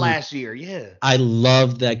that a lot dude. last year. Yeah. I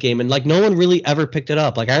loved that game. And like no one really ever picked it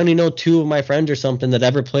up. Like I only know 2 of my friends or something that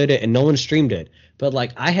ever played it and no one streamed it. But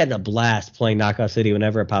like I had a blast playing Knockout City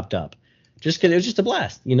whenever it popped up. Just because it was just a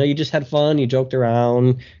blast. You just had fun. You joked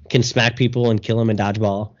around, can smack people and kill them in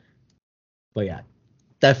dodgeball. But yeah,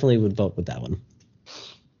 definitely would vote with that one.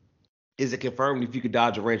 Is it confirmed if you could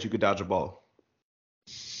dodge a wrench, you could dodge a ball?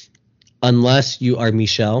 Unless you are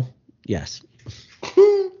Michelle, yes.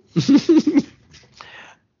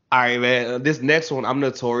 All right, man. This next one, I'm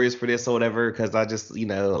notorious for this or whatever because I just,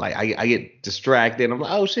 like I get distracted. I'm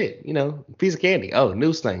like, oh shit, piece of candy. Oh,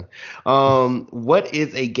 news thing. What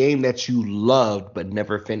is a game that you loved but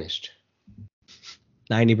never finished?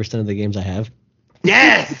 90% of the games I have.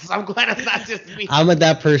 Yes, I'm glad it's not just me. I'm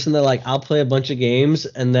that person that like I'll play a bunch of games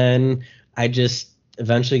and then I just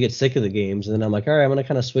eventually get sick of the games and then I'm like, all right, I'm gonna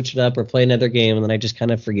kind of switch it up or play another game and then I just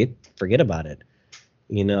kind of forget about it.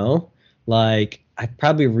 Like I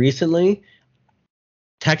probably recently,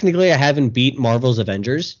 technically I haven't beat Marvel's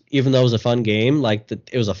Avengers, even though it was a fun game. Like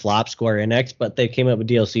it was a flop, Square Enix, but they came up with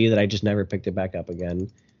DLC that I just never picked it back up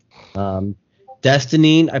again.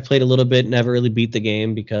 Destiny, I played a little bit, never really beat the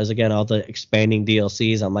game because again, all the expanding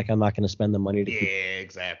DLCs, I'm not going to spend the money to. Yeah,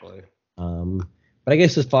 exactly. But I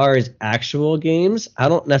guess as far as actual games, I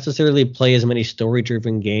don't necessarily play as many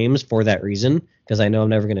story-driven games for that reason because I know I'm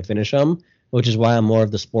never going to finish them, which is why I'm more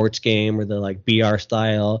of the sports game or the like BR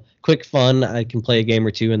style, quick fun. I can play a game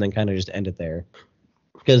or 2 and then kind of just end it there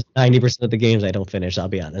because 90% of the games I don't finish, I'll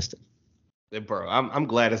be honest. Bro, I'm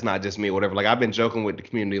glad it's not just me or whatever. Like I've been joking with the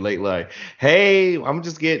community lately, like, hey, I'm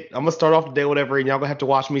gonna start off the day, whatever, and y'all gonna have to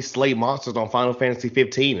watch me slay monsters on Final Fantasy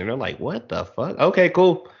 15. And they're like, what the fuck? Okay,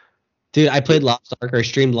 cool. Dude, I played Lost Ark or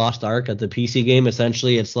streamed Lost Ark at the PC game.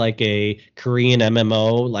 Essentially, it's like a Korean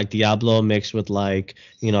MMO, like Diablo mixed with like,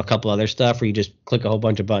 a couple other stuff where you just click a whole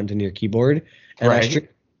bunch of buttons in your keyboard. And Right.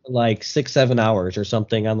 like 6-7 hours or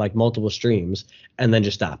something on like multiple streams, and then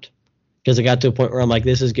just stopped because it got to a point where I'm like,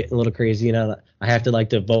 this is getting a little crazy, and I have to like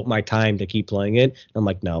devote my time to keep playing it. I'm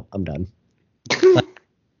like, no, I'm done.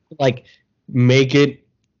 Like make it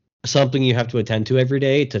something you have to attend to every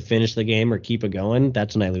day to finish the game or keep it going.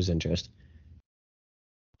 That's when I lose interest.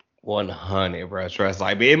 100, bro. Trust.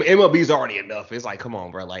 Like, MLB's already enough. It's like, come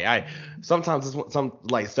on, bro. Like, I sometimes it's some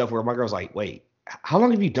like stuff where my girl's like, wait, how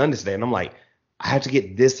long have you done this day? And I'm like, I have to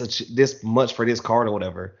get this much for this card or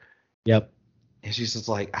whatever. Yep. And she's just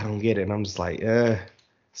like, I don't get it. And I'm just like,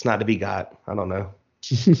 it's not to be got. I don't know.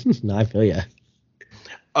 No, I feel ya.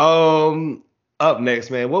 Up next,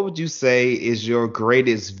 man. What would you say is your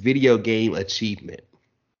greatest video game achievement?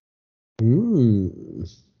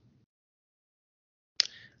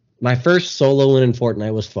 My first solo win in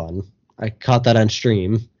Fortnite was fun. I caught that on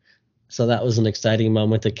stream. So that was an exciting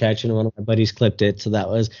moment to catch, and one of my buddies clipped it. So that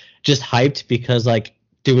was just hyped because like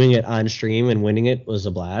doing it on stream and winning it was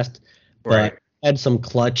a blast. Right. But I had some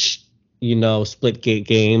clutch, split gate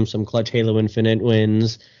games, some clutch Halo Infinite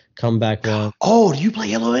wins, comeback one. Oh, do you play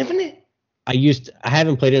Halo Infinite? I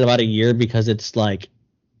haven't played it in about a year because it's like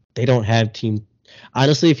they don't have team.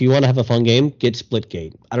 Honestly, if you want to have a fun game, get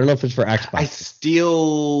Splitgate. I don't know if it's for Xbox. I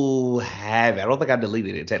still have it. I don't think I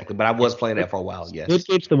deleted it technically, but I was playing that for a while. Yes.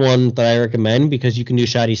 Splitgate's the one that I recommend because you can do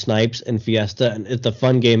shoddy snipes and Fiesta, and it's the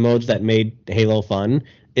fun game modes that made Halo fun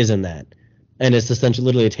is in that, and it's essentially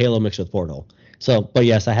literally it's Halo mixed with Portal. So, but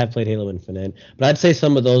yes, I have played Halo Infinite, but I'd say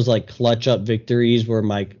some of those like clutch up victories where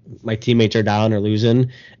my teammates are down or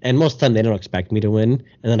losing, and most of the time they don't expect me to win,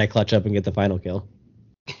 and then I clutch up and get the final kill.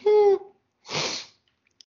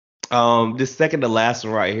 This second to last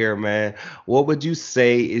one right here, man. What would you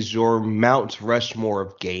say is your Mount Rushmore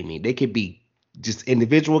of gaming? They could be just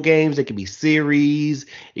individual games, they could be series,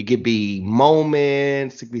 it could be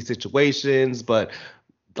moments, it could be situations, but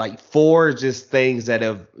like 4 just things that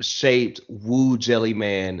have shaped Woo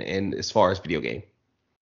Jellyman and as far as video game.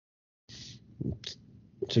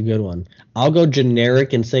 It's a good one. I'll go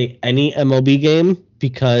generic and say any MLB game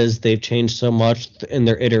because they've changed so much in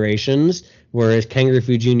their iterations. Whereas Ken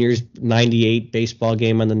Griffey Jr.'s 98 baseball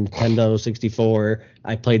game on the Nintendo 64,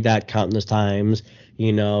 I played that countless times.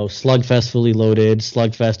 Slugfest Fully Loaded,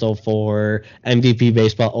 Slugfest 04, MVP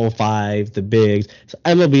Baseball 05, the bigs. So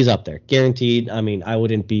MLB's up there. Guaranteed. I mean, I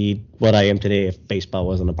wouldn't be what I am today if baseball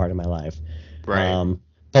wasn't a part of my life. Right.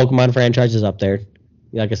 Pokemon franchise is up there.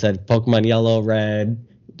 Like I said, Pokemon Yellow, Red,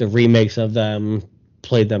 the remakes of them,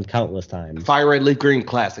 played them countless times. Fire Red, Leaf Green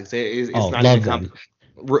classics. It's not even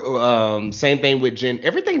same thing with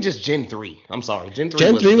everything just Gen 3. I'm sorry. Gen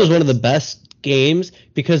 3 was one of the best games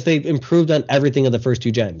because they improved on everything of the first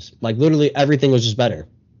 2 gens. Like literally everything was just better.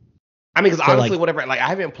 I mean, because honestly, whatever. Like, I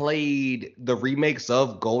haven't played the remakes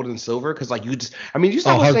of Gold and Silver because, like, you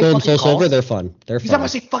saw how much Gold and Soul Silver, they're fun. You saw how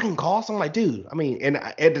much they fucking cost. I'm like, dude. I mean, and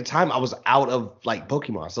at the time, I was out of like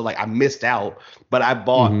Pokemon, so like I missed out. But I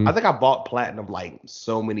bought. I think I bought Platinum like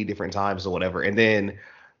so many different times or whatever, and then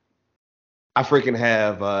I freaking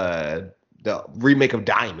have the remake of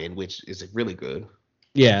Diamond, which is really good.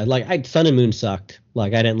 Yeah, like Sun and Moon sucked.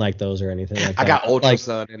 Like I didn't like those or anything like that. I got Ultra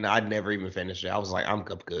Sun and I never even finished it. I was like, I'm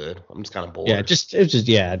good. I'm just kind of bored.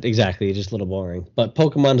 Yeah, exactly, just a little boring. But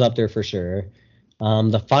Pokemon's up there for sure.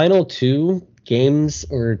 The final 2 games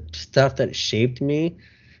or stuff that shaped me.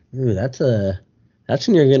 Ooh, that's when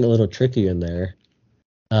you're getting a little tricky in there.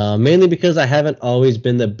 Mainly because I haven't always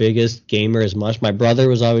been the biggest gamer as much. My brother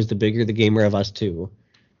was always the gamer of us 2.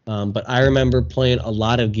 But I remember playing a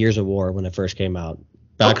lot of Gears of War when it first came out.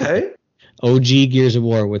 Okay. OG Gears of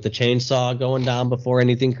War with the chainsaw going down before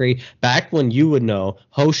anything crazy. Back when you would know,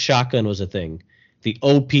 host shotgun was a thing. The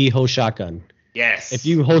OP host shotgun. Yes. If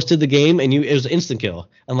you hosted the game and it was instant kill.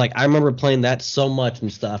 And like I remember playing that so much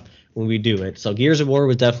and stuff when we do it. So Gears of War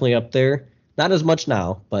was definitely up there. Not as much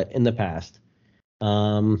now, but in the past.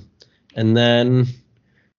 And then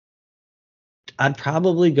I'd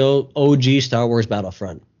probably go OG Star Wars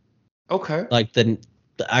Battlefront. Okay. Like the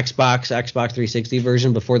Xbox 360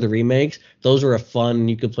 version before the remakes. Those were fun.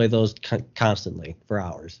 You could play those constantly for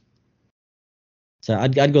hours. So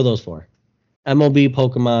I'd go those 4. MLB,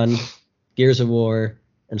 Pokemon, Gears of War,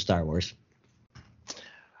 and Star Wars.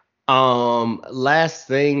 Last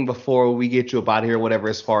thing before we get you up out of here, whatever,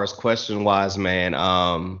 as far as question wise, man.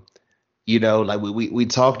 Like we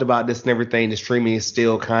talked about this and everything. The streaming is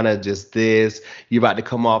still kind of just this. You're about to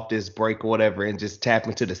come off this break or whatever and just tap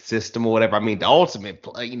into the system or whatever. I mean, the ultimate,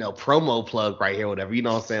 promo plug right here, whatever. You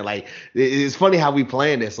know what I'm saying? Like, it's funny how we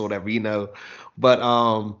playing this or whatever,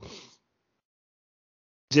 But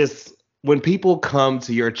just when people come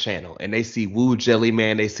to your channel and they see Woo Jelly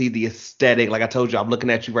Man, they see the aesthetic. Like I told you, I'm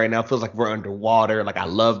looking at you right now. It feels like we're underwater. Like I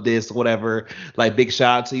love this, whatever. Like big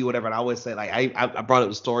shout out to you, whatever. And I always say, like I brought up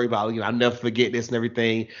the story about I'll never forget this and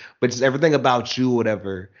everything. But just everything about you,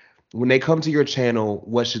 whatever. When they come to your channel,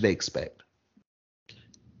 what should they expect?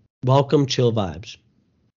 Welcome, chill vibes.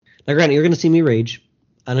 Now, granted, you're gonna see me rage.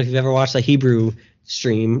 I don't know if you've ever watched a Hebrew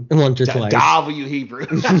stream once or twice. W Hebrew.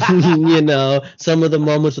 Some of the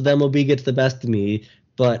moments with MLB gets the best of me,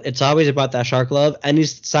 but it's always about that shark love.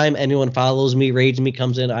 Anytime anyone follows me, rages me,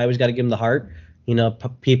 comes in, I always got to give them the heart.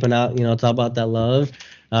 Peeping out. It's all about that love.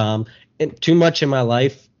 And too much in my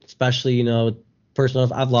life, especially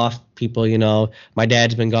personal. I've lost people. My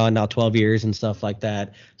dad's been gone now 12 years and stuff like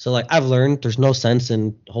that. So like I've learned there's no sense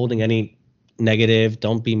in holding any negative.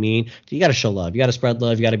 Don't be mean. You got to show love. You got to spread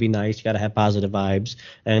love. You got to be nice. You got to have positive vibes.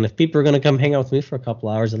 And if people are going to come hang out with me for a couple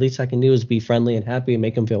hours, the least I can do is be friendly and happy and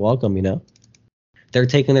make them feel welcome. They're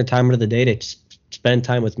taking their time out of the day to spend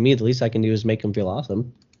time with me. The least I can do is make them feel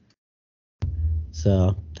awesome.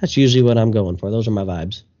 So that's usually what I'm going for. Those are my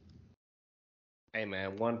vibes. Hey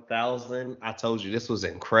man, 1,000. I told you this was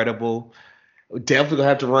incredible. We're definitely gonna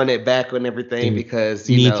have to run it back on everything. Dude, because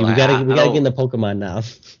we gotta get in the Pokemon now.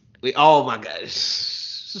 Oh my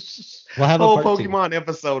gosh. We'll have a whole Pokemon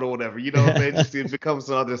episode or whatever. You know what I'm saying? Just it becomes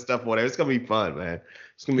some other stuff or whatever. It's gonna be fun, man.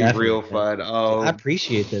 It's gonna be definitely real fun. I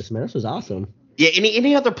appreciate this, man. This was awesome. Yeah,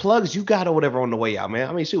 any other plugs you got or whatever on the way out, man?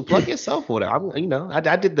 I mean, shoot, plug yourself or whatever.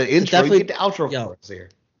 I did the intro. You get the outro for us here.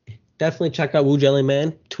 Definitely check out Woo Jelly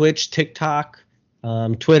Man. Twitch, TikTok,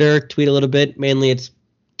 Twitter. Tweet a little bit. Mainly it's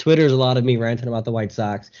Twitter's a lot of me ranting about the White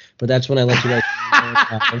Sox, but that's when I let you guys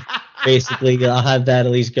basically I'll have that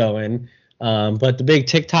at least going. But the big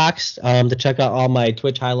TikToks to check out all my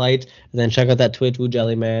Twitch highlights, and then check out that Twitch Woo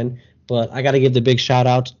Jelly Man. But I got to give the big shout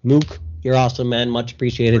out, Mook. You're awesome, man. Much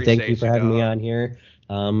appreciated. Thank you for having me on here.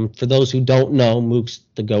 For those who don't know, Mook's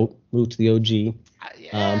the GOAT. Mook's the OG.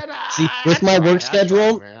 With my work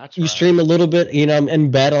schedule, you stream a little bit. I'm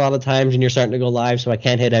in bed a lot of times, and you're starting to go live, so I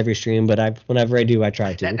can't hit every stream. But whenever I do, I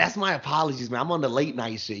try to. That's my apologies, man. I'm on the late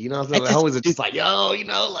night shit. You know what I'm saying? Always just like,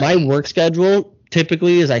 my work schedule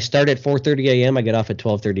typically is I start at 4:30 a.m. I get off at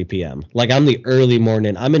 12:30 p.m. Like I'm the early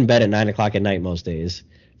morning. I'm in bed at 9 o'clock at night most days.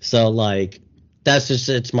 So like that's just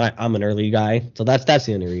I'm an early guy. So that's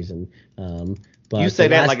the only reason. But you say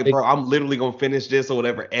that like, bro, I'm literally gonna finish this or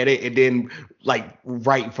whatever, edit, and then like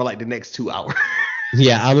write for like the next 2 hours.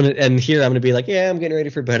 Yeah, I'm gonna be like, yeah, I'm getting ready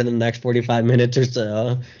for bed in the next 45 minutes or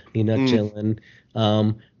so, chilling.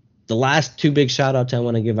 The last two big shout outs I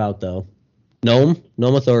want to give out though, Gnome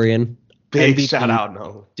Athorian. Big MVP. Shout out,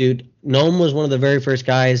 Gnome. Dude, Gnome was one of the very first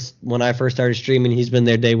guys when I first started streaming. He's been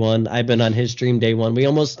there day one. I've been on his stream day one. We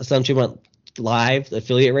almost essentially went live, the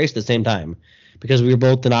affiliate race, at the same time because we were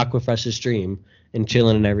both in Aquafresh's stream and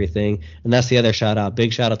chilling and everything. And that's the other shout out.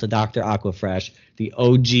 Big shout out to Dr. Aquafresh, the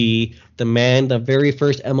OG, the man, the very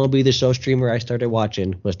first MLB The Show streamer I started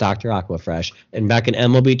watching was Dr. Aquafresh. And back in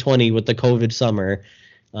MLB 20 with the COVID summer,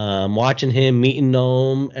 watching him, meeting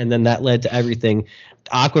Gnome, and then that led to everything.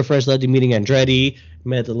 Aquafresh led to meeting Andretti,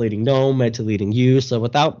 met to leading Gnome, met to leading you. So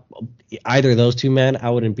without either of those two men, I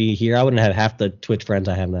wouldn't be here. I wouldn't have half the Twitch friends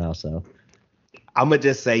I have now. So I'm gonna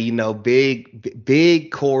just say,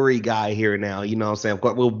 big Corey guy here now. You know what I'm saying?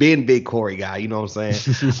 Well, big Corey guy. You know what I'm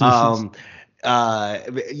saying?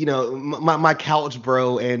 My couch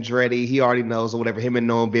bro Andretti, he already knows or whatever. Him and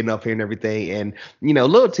Gnome been up here and everything, and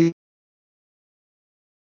little T.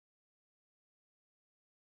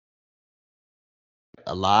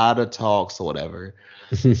 A lot of talks or whatever.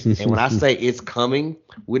 And when I say it's coming,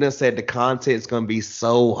 we done said the content's gonna be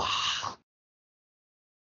so.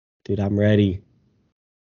 Dude, I'm ready.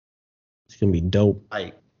 It's gonna be dope.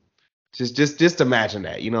 Like, just imagine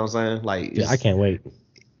that. You know what I'm saying? Like, I can't wait.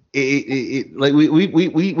 Like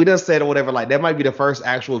we done said or whatever. Like that might be the first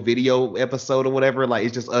actual video episode or whatever. Like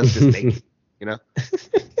it's just us just naked.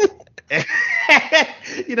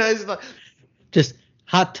 It's like just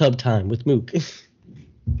hot tub time with Mook.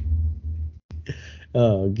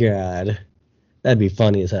 Oh God, that'd be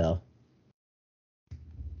funny as hell.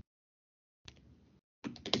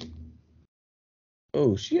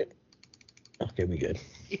 Oh shit. Okay, we good.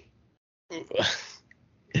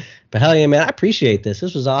 But hell yeah, man, I appreciate this.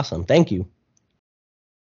 This was awesome. Thank you.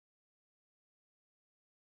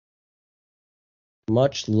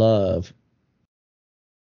 Much love.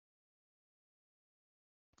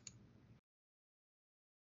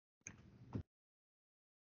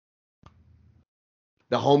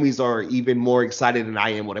 The homies are even more excited than I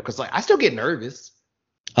am with it because like I still get nervous.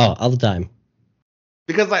 Oh, all the time.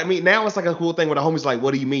 Because like, I mean, now it's like a cool thing where the homies like,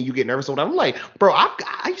 what do you mean you get nervous? Or whatever. I'm like, bro, I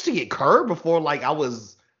used to get curved before. Like I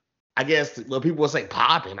was, I guess, well, people would say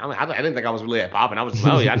popping. I mean, I didn't think I was really at popping. I was just,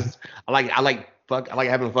 oh yeah, I like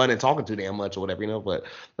having fun and talking too damn much or whatever, you know. But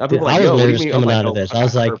a lot of people I like, was yo, what do you nervous mean? coming I'm out of like, this. I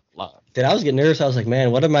was like, I was getting nervous. I was like,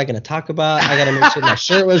 man, what am I going to talk about? I got to make sure my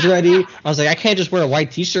shirt was ready. I was like, I can't just wear a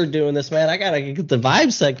white t-shirt doing this, man. I got to get the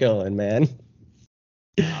vibe set going, man.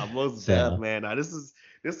 Most deaf, man.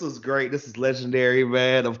 This was great. This is legendary,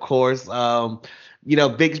 man. Of course. You know,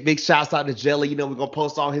 big shouts out to Jelly. You know, we're gonna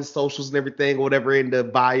post all his socials and everything, whatever, in the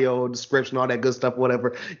bio, description, all that good stuff,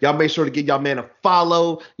 whatever. Y'all make sure to give y'all man a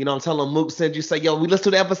follow. You know, I'm telling Mook send you, say, yo, we listened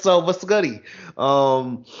to the episode. What's the goodie?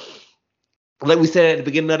 Like we said at the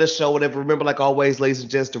beginning of the show, whatever. Remember, like always, ladies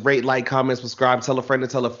and gents, to rate, like, comment, subscribe, tell a friend to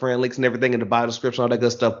tell a friend. Links and everything in the bio description, all that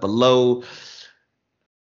good stuff below.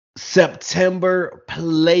 September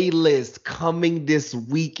playlist coming this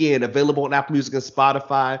weekend, available on Apple Music and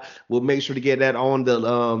Spotify. We'll make sure to get that on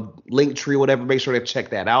the link tree, whatever. Make sure to check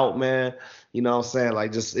that out, man. You know what I'm saying?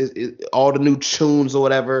 Like, just all the new tunes or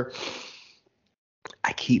whatever.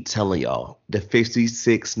 I keep telling y'all, the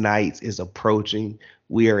 56 Nights is approaching.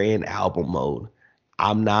 We are in album mode.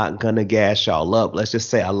 I'm not going to gas y'all up. Let's just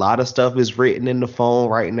say a lot of stuff is written in the phone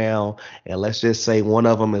right now. And let's just say one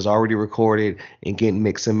of them is already recorded and getting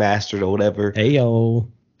mixed and mastered or whatever. Hey, yo.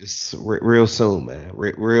 It's real soon, man.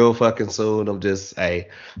 Real fucking soon. I'm just,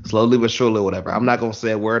 slowly but surely or whatever. I'm not going to say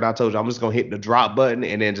a word. I told you. I'm just going to hit the drop button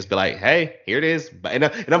and then just be like, hey, here it is. And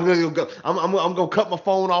I'm going to go. I'm going to cut my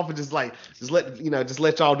phone off and just let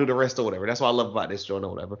y'all do the rest or whatever. That's what I love about this joint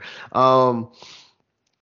or whatever.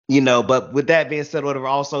 You know, but with that being said, whatever,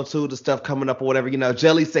 also, too, the stuff coming up or whatever, you know,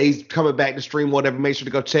 Jelly says he's coming back to stream, whatever. Make sure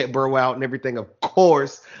to go check Bro out and everything, of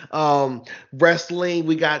course. Wrestling,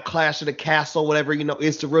 we got Clash of the Castle, whatever, you know,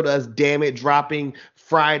 It's the Real to Us, damn it, dropping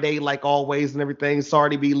Friday, like always, and everything. Sorry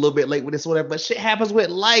to be a little bit late with this, whatever, but shit happens with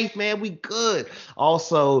life, man. We good.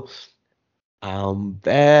 Also, I'm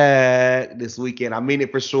back this weekend. I mean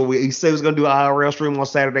it for sure. He said he was gonna do an IRL stream on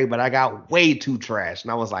Saturday, but I got way too trash,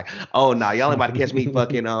 and I was like, "Oh no, y'all ain't about to catch me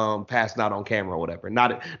fucking passing out on camera or whatever."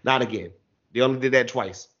 Not again. They only did that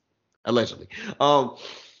twice, allegedly.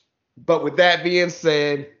 But with that being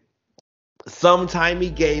said,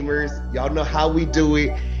 Sometimey Gamers, y'all know how we do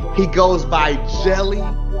it. He goes by Jelly.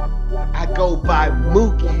 I go by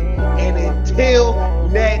Mookie. And until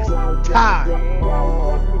next time.